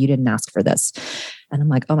 just like you didn't ask for this. And I'm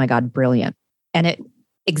like, oh my God, brilliant. And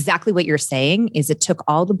exactly what you're saying is it took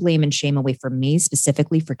all the blame and shame away from me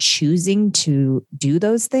specifically for choosing to do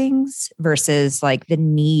those things versus like the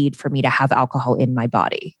need for me to have alcohol in my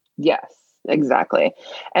body. Yes. Exactly.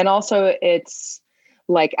 And also it's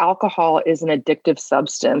like alcohol is an addictive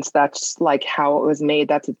substance. That's like how it was made.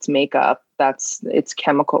 That's its makeup. That's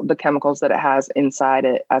the chemicals that it has inside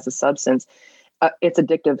it as a substance. It's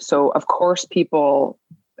addictive. So of course people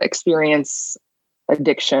experience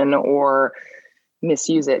addiction or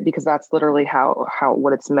misuse it because that's literally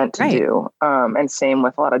what it's meant to do. And same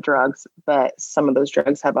with a lot of drugs, but some of those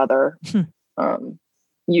drugs have other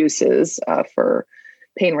uses for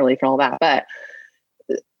pain relief and all that. But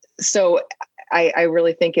so I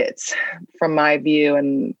really think it's, from my view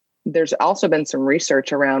and there's also been some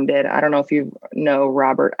research around it. I don't know if you know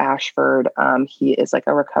Robert Ashford. He is like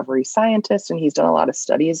a recovery scientist, and he's done a lot of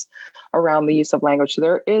studies around the use of language. So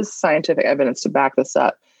there is scientific evidence to back this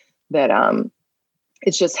up, that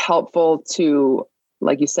it's just helpful to,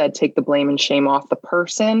 like you said, take the blame and shame off the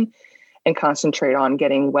person and concentrate on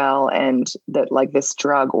getting well. And that like this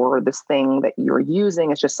drug or this thing that you're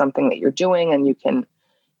using is just something that you're doing, and you can,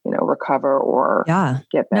 recover or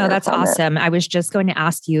get better. No, that's awesome. I was just going to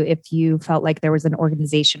ask you if you felt like there was an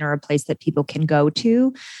organization or a place that people can go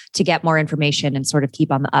to get more information and sort of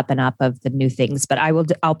keep on the up and up of the new things. But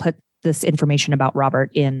I'll put this information about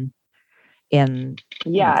Robert in.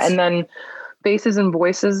 Yeah. And then Faces and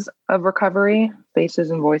Voices of Recovery. Faces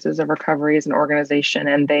and Voices of Recovery is an organization,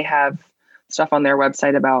 and they have stuff on their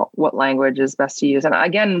website about what language is best to use. And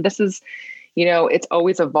again, this is, it's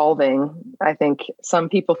always evolving. I think some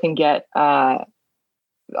people can get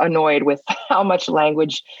annoyed with how much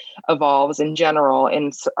language evolves in general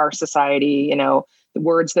in our society. The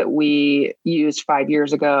words that we used 5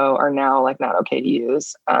 years ago are now like not okay to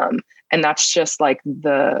use. And that's just like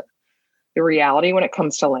the reality when it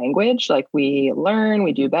comes to language. Like we learn,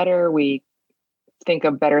 we do better, we think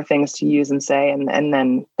of better things to use and say, and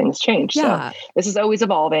then things change. Yeah. So this is always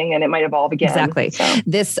evolving, and it might evolve again. Exactly. So.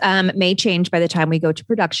 This may change by the time we go to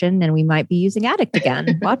production, and we might be using addict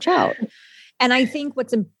again. Watch out. And I think I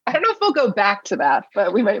don't know if we'll go back to that,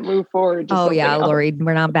 but we might move forward. Oh yeah, Lori,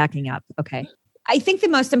 we're not backing up. Okay. I think the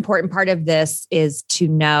most important part of this is to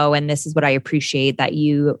know, and this is what I appreciate that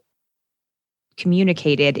you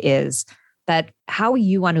communicated, is that how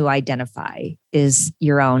you want to identify is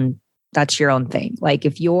that's your own thing. Like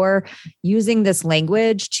if you're using this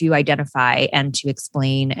language to identify and to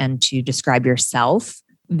explain and to describe yourself,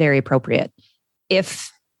 very appropriate.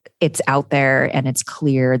 If it's out there and it's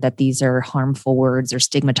clear that these are harmful words or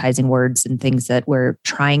stigmatizing words and things that we're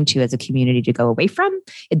trying to, as a community, to go away from,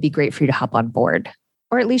 it'd be great for you to hop on board,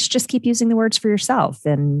 or at least just keep using the words for yourself.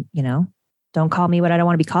 And, don't call me what I don't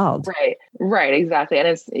want to be called. Right. Exactly.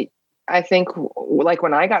 And I think like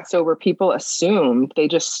when I got sober, people assumed they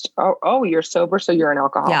just, oh, you're sober, so you're an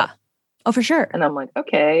alcoholic. Yeah. Oh, for sure. And I'm like,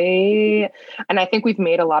 okay. And I think we've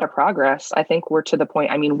made a lot of progress. I think we're to the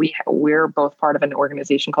point. I mean, we're both part of an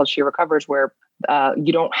organization called She Recovers, where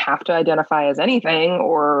you don't have to identify as anything,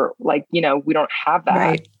 or like, we don't have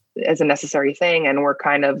that as a necessary thing. And we're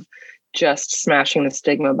kind of just smashing the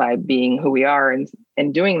stigma by being who we are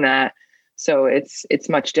and doing that. So it's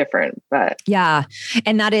much different, but yeah.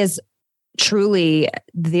 And that is truly,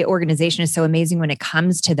 the organization is so amazing when it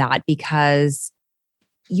comes to that, because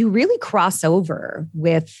you really cross over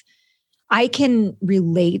with, I can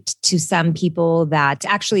relate to some people that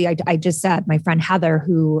actually, I just said, my friend Heather,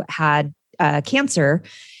 who had cancer,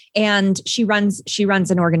 and she runs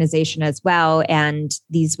an organization as well. And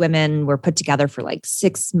these women were put together for like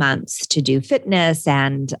 6 months to do fitness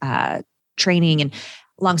and training, and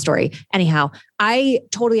long story. Anyhow, I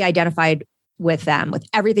totally identified with them, with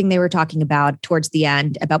everything they were talking about towards the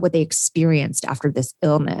end, about what they experienced after this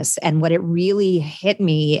illness. And what it really hit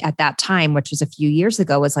me at that time, which was a few years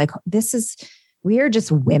ago, was like, we are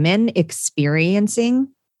just women experiencing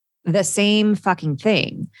the same fucking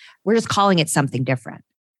thing. We're just calling it something different.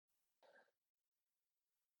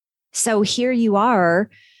 So here you are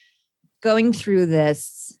going through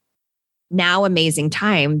this now amazing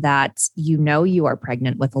time that you are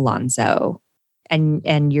pregnant with Alonzo,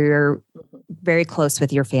 and you're very close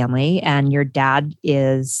with your family, and your dad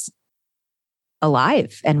is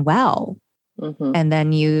alive and well. Mm-hmm. And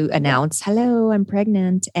then you announce, hello, I'm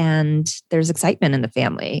pregnant, and there's excitement in the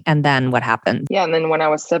family. And then what happened? Yeah. And then when I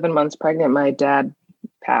was 7 months pregnant, my dad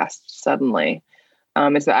passed suddenly.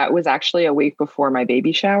 It was actually a week before my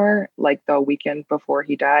baby shower, like the weekend before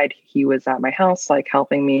he died. He was at my house, like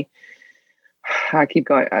helping me. I keep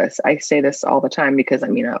going. I say this all the time because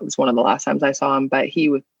it was one of the last times I saw him, but he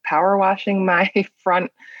was power washing my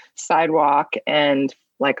front sidewalk and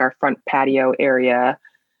like our front patio area,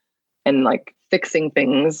 and like fixing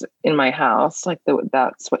things in my house. Like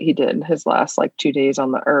that's what he did his last like 2 days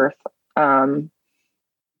on the earth.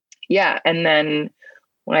 Yeah. And then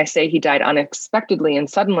when I say he died unexpectedly and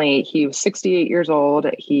suddenly, he was 68 years old.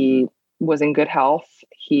 He was in good health.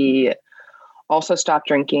 He also stopped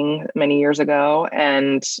drinking many years ago,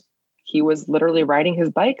 and he was literally riding his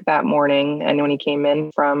bike that morning. And when he came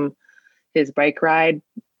in from his bike ride,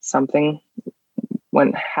 something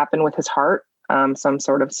happened with his heart, some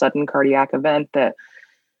sort of sudden cardiac event that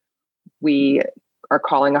we are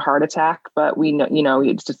calling a heart attack, but we know,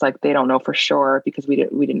 it's just like, they don't know for sure because we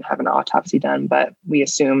didn't have an autopsy done, but we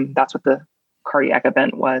assume that's what the cardiac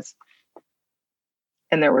event was.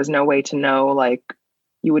 And there was no way to know like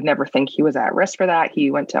you would never think he was at risk for that.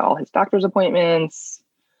 He went to all his doctor's appointments.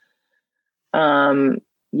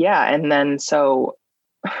 Yeah. And then, so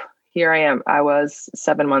here I am, I was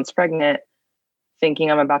 7 months pregnant, thinking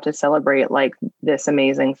I'm about to celebrate like this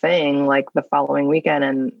amazing thing, like the following weekend.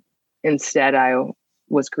 And instead I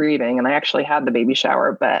was grieving, and I actually had the baby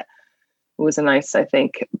shower, but it was a nice, I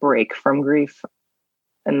think, break from grief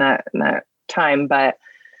in that time. But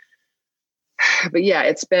yeah,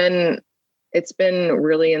 it's been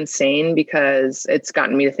really insane because it's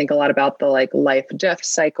gotten me to think a lot about the like life death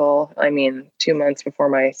cycle. I mean, 2 months before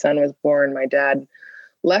my son was born, my dad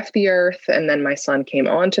left the earth, and then my son came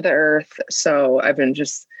onto the earth. So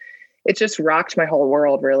it just rocked my whole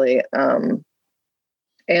world, really.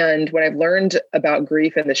 And what I've learned about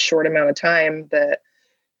grief in this short amount of time that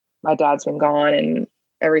my dad's been gone and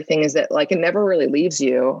everything is that like, it never really leaves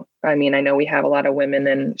you. I mean, I know we have a lot of women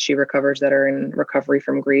and She Recovers that are in recovery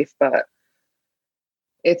from grief, but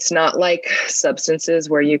it's not like substances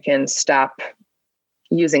where you can stop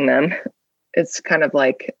using them. It's kind of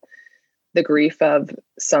like the grief of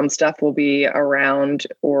some stuff will be around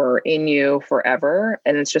or in you forever.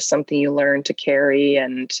 And it's just something you learn to carry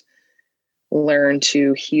and learn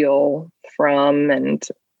to heal from and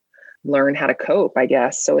learn how to cope, I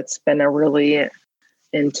guess. So it's been a really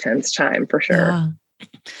intense time for sure.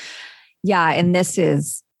 Yeah. And this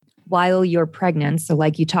is while you're pregnant. So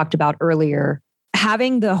like you talked about earlier,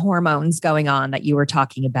 having the hormones going on that you were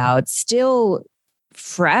talking about, still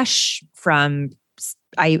fresh from,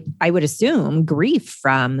 I would assume, grief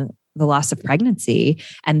from the loss of pregnancy,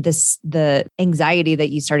 and the anxiety that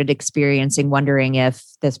you started experiencing, wondering if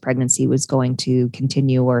this pregnancy was going to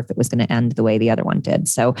continue or if it was going to end the way the other one did.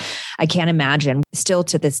 So I can't imagine, still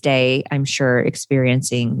to this day, I'm sure,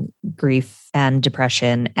 experiencing grief and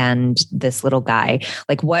depression and this little guy.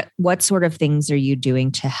 Like what sort of things are you doing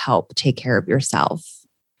to help take care of yourself?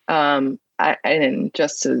 And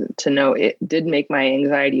just to know, it did make my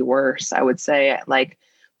anxiety worse. I would say, like,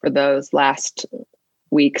 for those last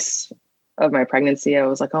weeks of my pregnancy, I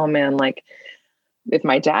was like, oh man, like if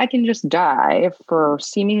my dad can just die for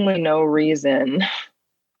seemingly no reason,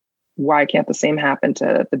 why can't the same happen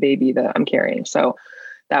to the baby that I'm carrying? So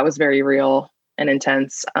that was very real and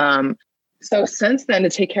intense. So since then, to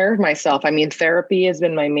take care of myself, I mean, therapy has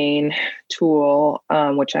been my main tool,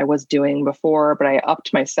 which I was doing before, but I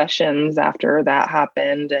upped my sessions after that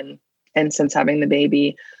happened. And since having the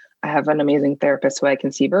baby, I have an amazing therapist who I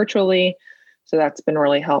can see virtually. So that's been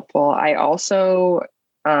really helpful. I also,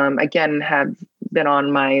 again, have been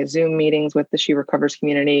on my Zoom meetings with the She Recovers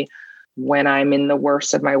community. When I'm in the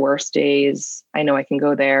worst of my worst days, I know I can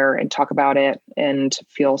go there and talk about it and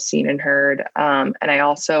feel seen and heard. And I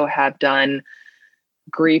also have done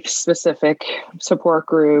grief-specific support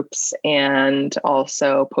groups and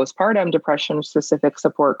also postpartum depression-specific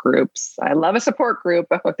support groups. I love a support group.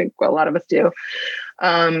 I think a lot of us do.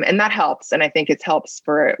 And that helps. And I think it helps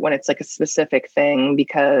for when it's like a specific thing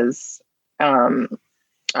because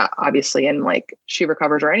obviously in like She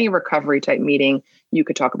Recovers or any recovery type meeting, you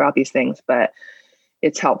could talk about these things, but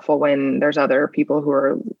it's helpful when there's other people who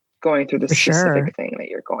are going through the specific thing that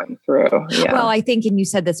you're going through. Yeah. Well, I think, and you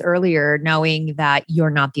said this earlier, knowing that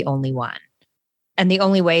you're not the only one. And the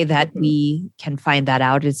only way that we can find that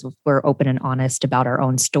out is if we're open and honest about our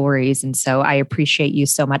own stories. And so I appreciate you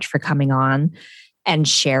so much for coming on and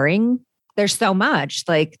sharing. There's so much.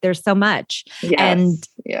 Yes. And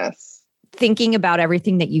yes. Thinking about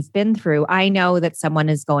everything that you've been through, I know that someone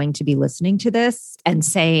is going to be listening to this and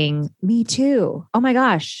saying, me too. Oh my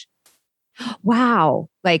gosh. Wow.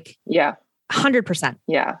 Like, yeah, 100%.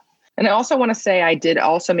 Yeah. And I also want to say, I did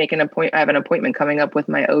also make an appointment. I have an appointment coming up with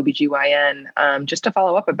my OBGYN, just to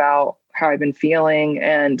follow up about how I've been feeling.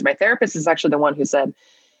 And my therapist is actually the one who said,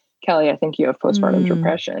 Kelly, I think you have postpartum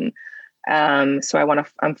depression. So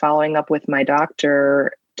I'm following up with my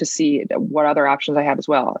doctor to see what other options I have as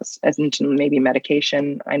well as into maybe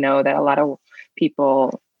medication. I know that a lot of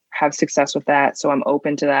people have success with that. So I'm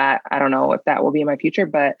open to that. I don't know if that will be in my future,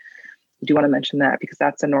 but I do want to mention that because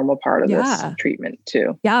that's a normal part of this treatment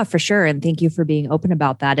too. Yeah, for sure. And thank you for being open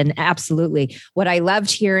about that. And absolutely. What I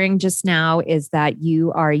loved hearing just now is that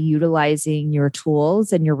you are utilizing your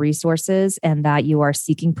tools and your resources and that you are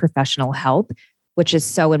seeking professional help, which is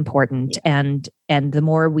so important. Yeah. And the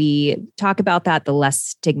more we talk about that, the less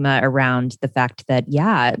stigma around the fact that,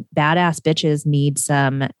 badass bitches need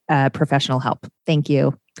some professional help. Thank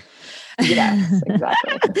you. Yes,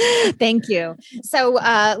 exactly. Thank you. So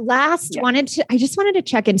I just wanted to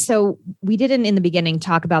check in. So we didn't in the beginning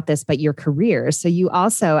talk about this, but your career. So you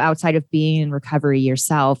also, outside of being in recovery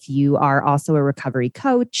yourself, you are also a recovery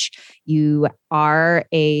coach. You are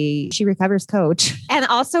She Recovers coach, and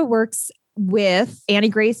also works with Annie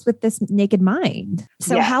Grace with This Naked Mind.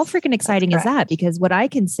 So Yes, how freaking exciting is that? Because what I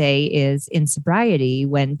can say is in sobriety,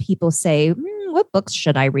 when people say, what books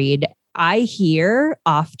should I read? I hear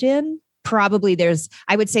often, I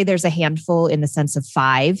would say there's a handful in the sense of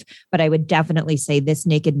 5, but I would definitely say This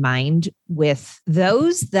Naked Mind with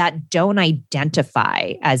those that don't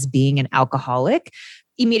identify as being an alcoholic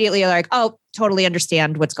immediately are like, oh, totally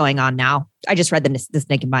understand what's going on now. I just read This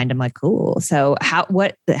Naked Mind. I'm like, cool. So how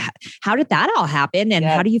did that all happen? And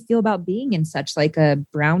how do you feel about being in such like a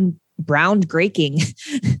groundbreaking?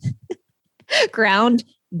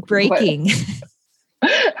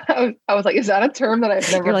 I was like, is that a term that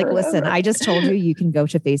I've never You're like, heard listen, of? I just told you can go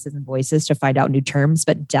to Faces and Voices to find out new terms,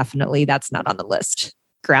 but definitely that's not on the list.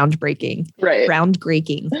 Groundbreaking. Right.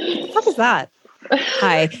 Groundbreaking. What is that?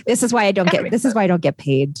 Hi. This is why I don't get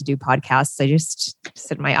paid to do podcasts. I just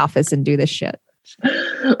sit in my office and do this shit.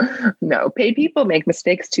 No, paid people make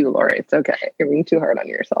mistakes too, Laura. It's okay. You're being too hard on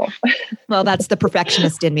yourself. Well, that's the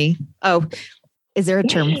perfectionist in me. Oh, is there a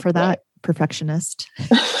term for that? Perfectionist.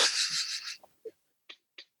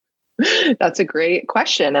 That's a great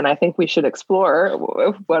question. And I think we should explore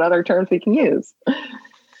what other terms we can use.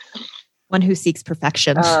 One who seeks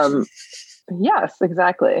perfection. Yes,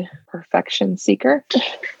 exactly. Perfection seeker.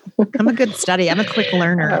 I'm a good study. I'm a quick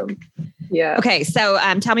learner. Yeah. Okay. So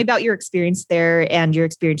tell me about your experience there and your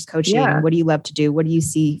experience coaching. Yeah. What do you love to do? What do you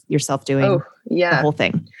see yourself doing? Oh, yeah. The whole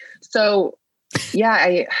thing. So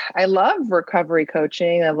yeah, I love recovery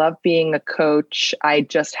coaching. I love being a coach. I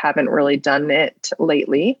just haven't really done it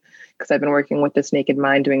lately because I've been working with This Naked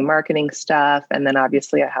Mind doing marketing stuff. And then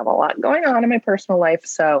obviously I have a lot going on in my personal life.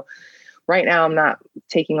 So right now I'm not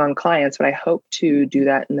taking on clients, but I hope to do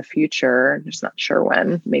that in the future. I'm just not sure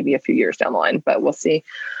when, maybe a few years down the line, but we'll see.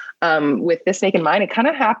 With This Naked Mind, it kind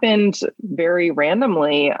of happened very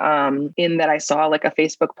randomly in that I saw like a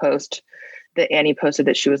Facebook post that Annie posted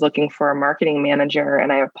that she was looking for a marketing manager.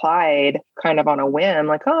 And I applied kind of on a whim,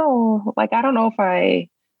 like, oh, like, I don't know if I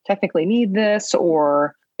technically need this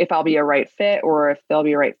or if I'll be a right fit or if they'll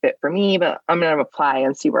be a right fit for me, but I'm going to apply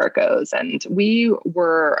and see where it goes. And we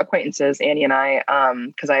were acquaintances, Annie and I,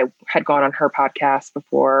 because I had gone on her podcast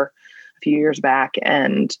before a few years back.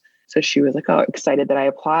 And so she was like, oh, excited that I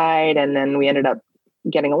applied. And then we ended up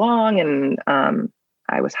getting along and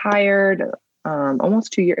I was hired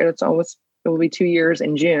almost 2 years. It will be 2 years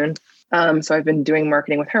in June. So I've been doing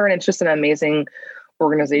marketing with her and it's just an amazing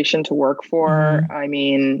organization to work for. Mm-hmm. I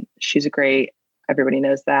mean, she's everybody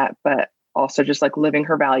knows that, but also just like living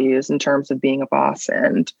her values in terms of being a boss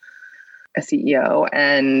and a CEO.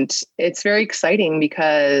 And it's very exciting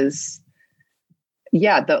because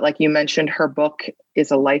like you mentioned, her book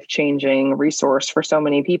is a life-changing resource for so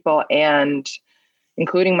many people and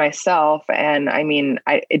including myself. And I mean,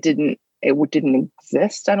 it didn't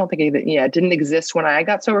exist. I don't think it didn't exist when I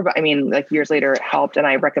got sober, but I mean, like years later it helped and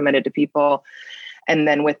I recommended to people. And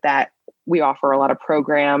then with that, we offer a lot of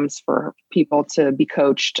programs for people to be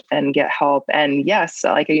coached and get help. And yes,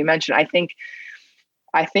 like you mentioned, I think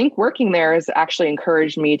working there has actually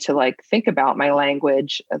encouraged me to like think about my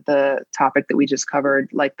language, the topic that we just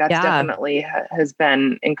covered. Like that's definitely has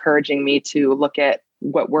been encouraging me to look at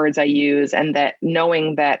what words I use and that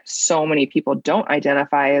knowing that so many people don't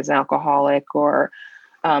identify as an alcoholic or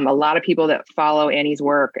a lot of people that follow Annie's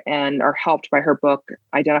work and are helped by her book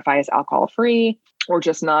identify as alcohol free or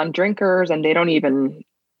just non-drinkers. And they don't even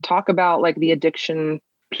talk about like the addiction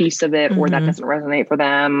piece of it, or that doesn't resonate for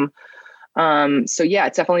them. So yeah,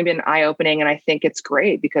 it's definitely been eye-opening. And I think it's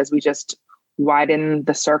great because we just widen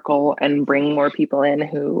the circle and bring more people in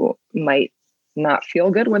who might not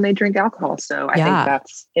feel good when they drink alcohol. So I think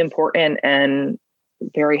that's important and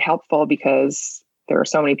very helpful because there are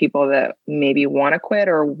so many people that maybe want to quit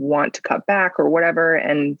or want to cut back or whatever,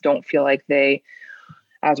 and don't feel like they,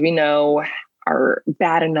 as we know, are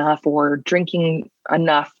bad enough or drinking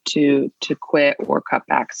enough to quit or cut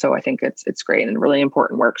back. So I think it's great and really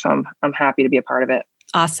important work. So I'm happy to be a part of it.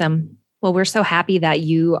 Awesome. Well, we're so happy that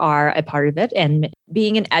you are a part of it, and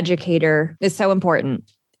being an educator is so important.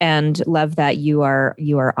 And love that you are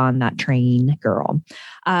on that train, girl.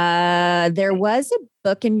 There was a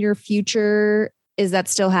book in your future. Is that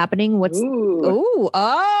still happening? You're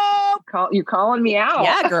calling me out.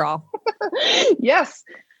 Yeah, girl. Yes.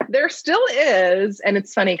 There still is. And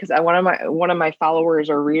it's funny because one of my followers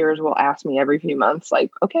or readers will ask me every few months,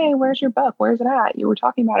 like, okay, where's your book? Where's it at? You were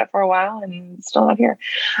talking about it for a while and it's still not here.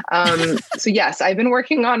 So yes, I've been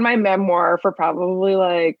working on my memoir for probably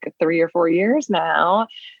like 3 or 4 years now.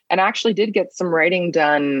 And actually did get some writing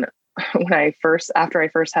done after I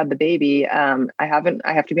first had the baby. I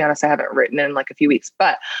have to be honest, I haven't written in like a few weeks,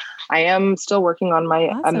 but I am still working on my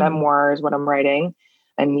Awesome. memoir is what I'm writing.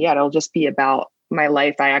 And yeah, it'll just be about my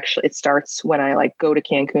life. It starts when I like go to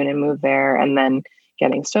Cancun and move there, and then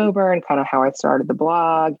getting sober and kind of how I started the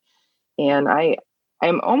blog. And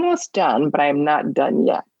I'm almost done, but I'm not done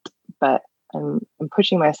yet. But I'm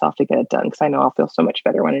pushing myself to get it done because I know I'll feel so much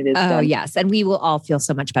better when it is done. Oh, yes. And we will all feel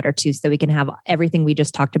so much better too. So we can have everything we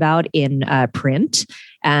just talked about in print.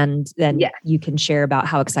 And then you can share about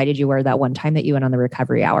how excited you were that one time that you went on the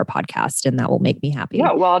Recovery Hour podcast. And that will make me happy.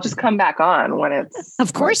 Yeah, well, I'll just come back on when it's...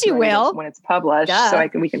 Of course you will. When it's published, so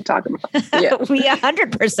we can talk about it. Yeah. We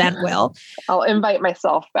 100% will. I'll invite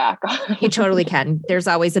myself back. You totally can. There's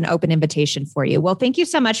always an open invitation for you. Well, thank you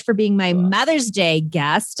so much for being my Mother's Day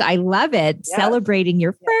guest. I love it. Yes. Celebrating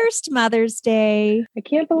your first Mother's Day. I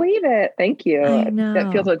can't believe it. Thank you. I know.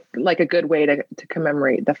 That feels like a good way to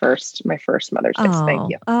commemorate my first Mother's Day. So thank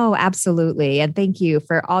you. Oh, absolutely. And thank you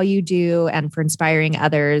for all you do and for inspiring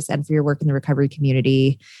others and for your work in the recovery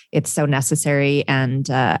community. It's so necessary. And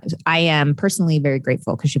I am personally very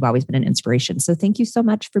grateful because you've always been an inspiration. So thank you so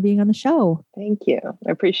much for being on the show. Thank you.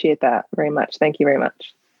 I appreciate that very much. Thank you very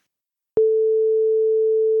much.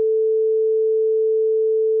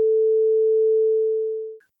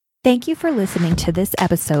 Thank you for listening to this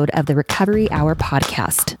episode of the Recovery Hour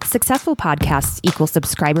podcast. Successful podcasts equal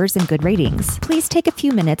subscribers and good ratings. Please take a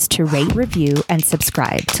few minutes to rate, review, and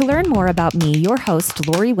subscribe. To learn more about me, your host,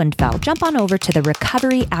 Lori Windfeld, jump on over to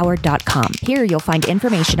therecoveryhour.com. Here you'll find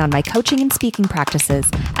information on my coaching and speaking practices,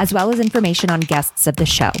 as well as information on guests of the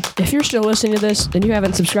show. If you're still listening to this and you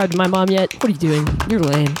haven't subscribed to my mom yet, what are you doing? You're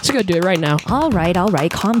lame. So go do it right now. All right.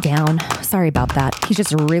 Calm down. Sorry about that. He's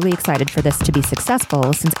just really excited for this to be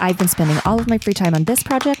successful since I've been spending all of my free time on this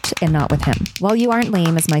project and not with him. While you aren't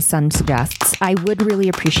lame, as my son suggests, I would really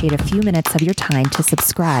appreciate a few minutes of your time to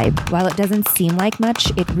subscribe. While it doesn't seem like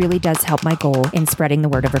much, it really does help my goal in spreading the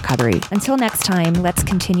word of recovery. Until next time, let's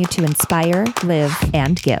continue to inspire, live,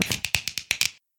 and give.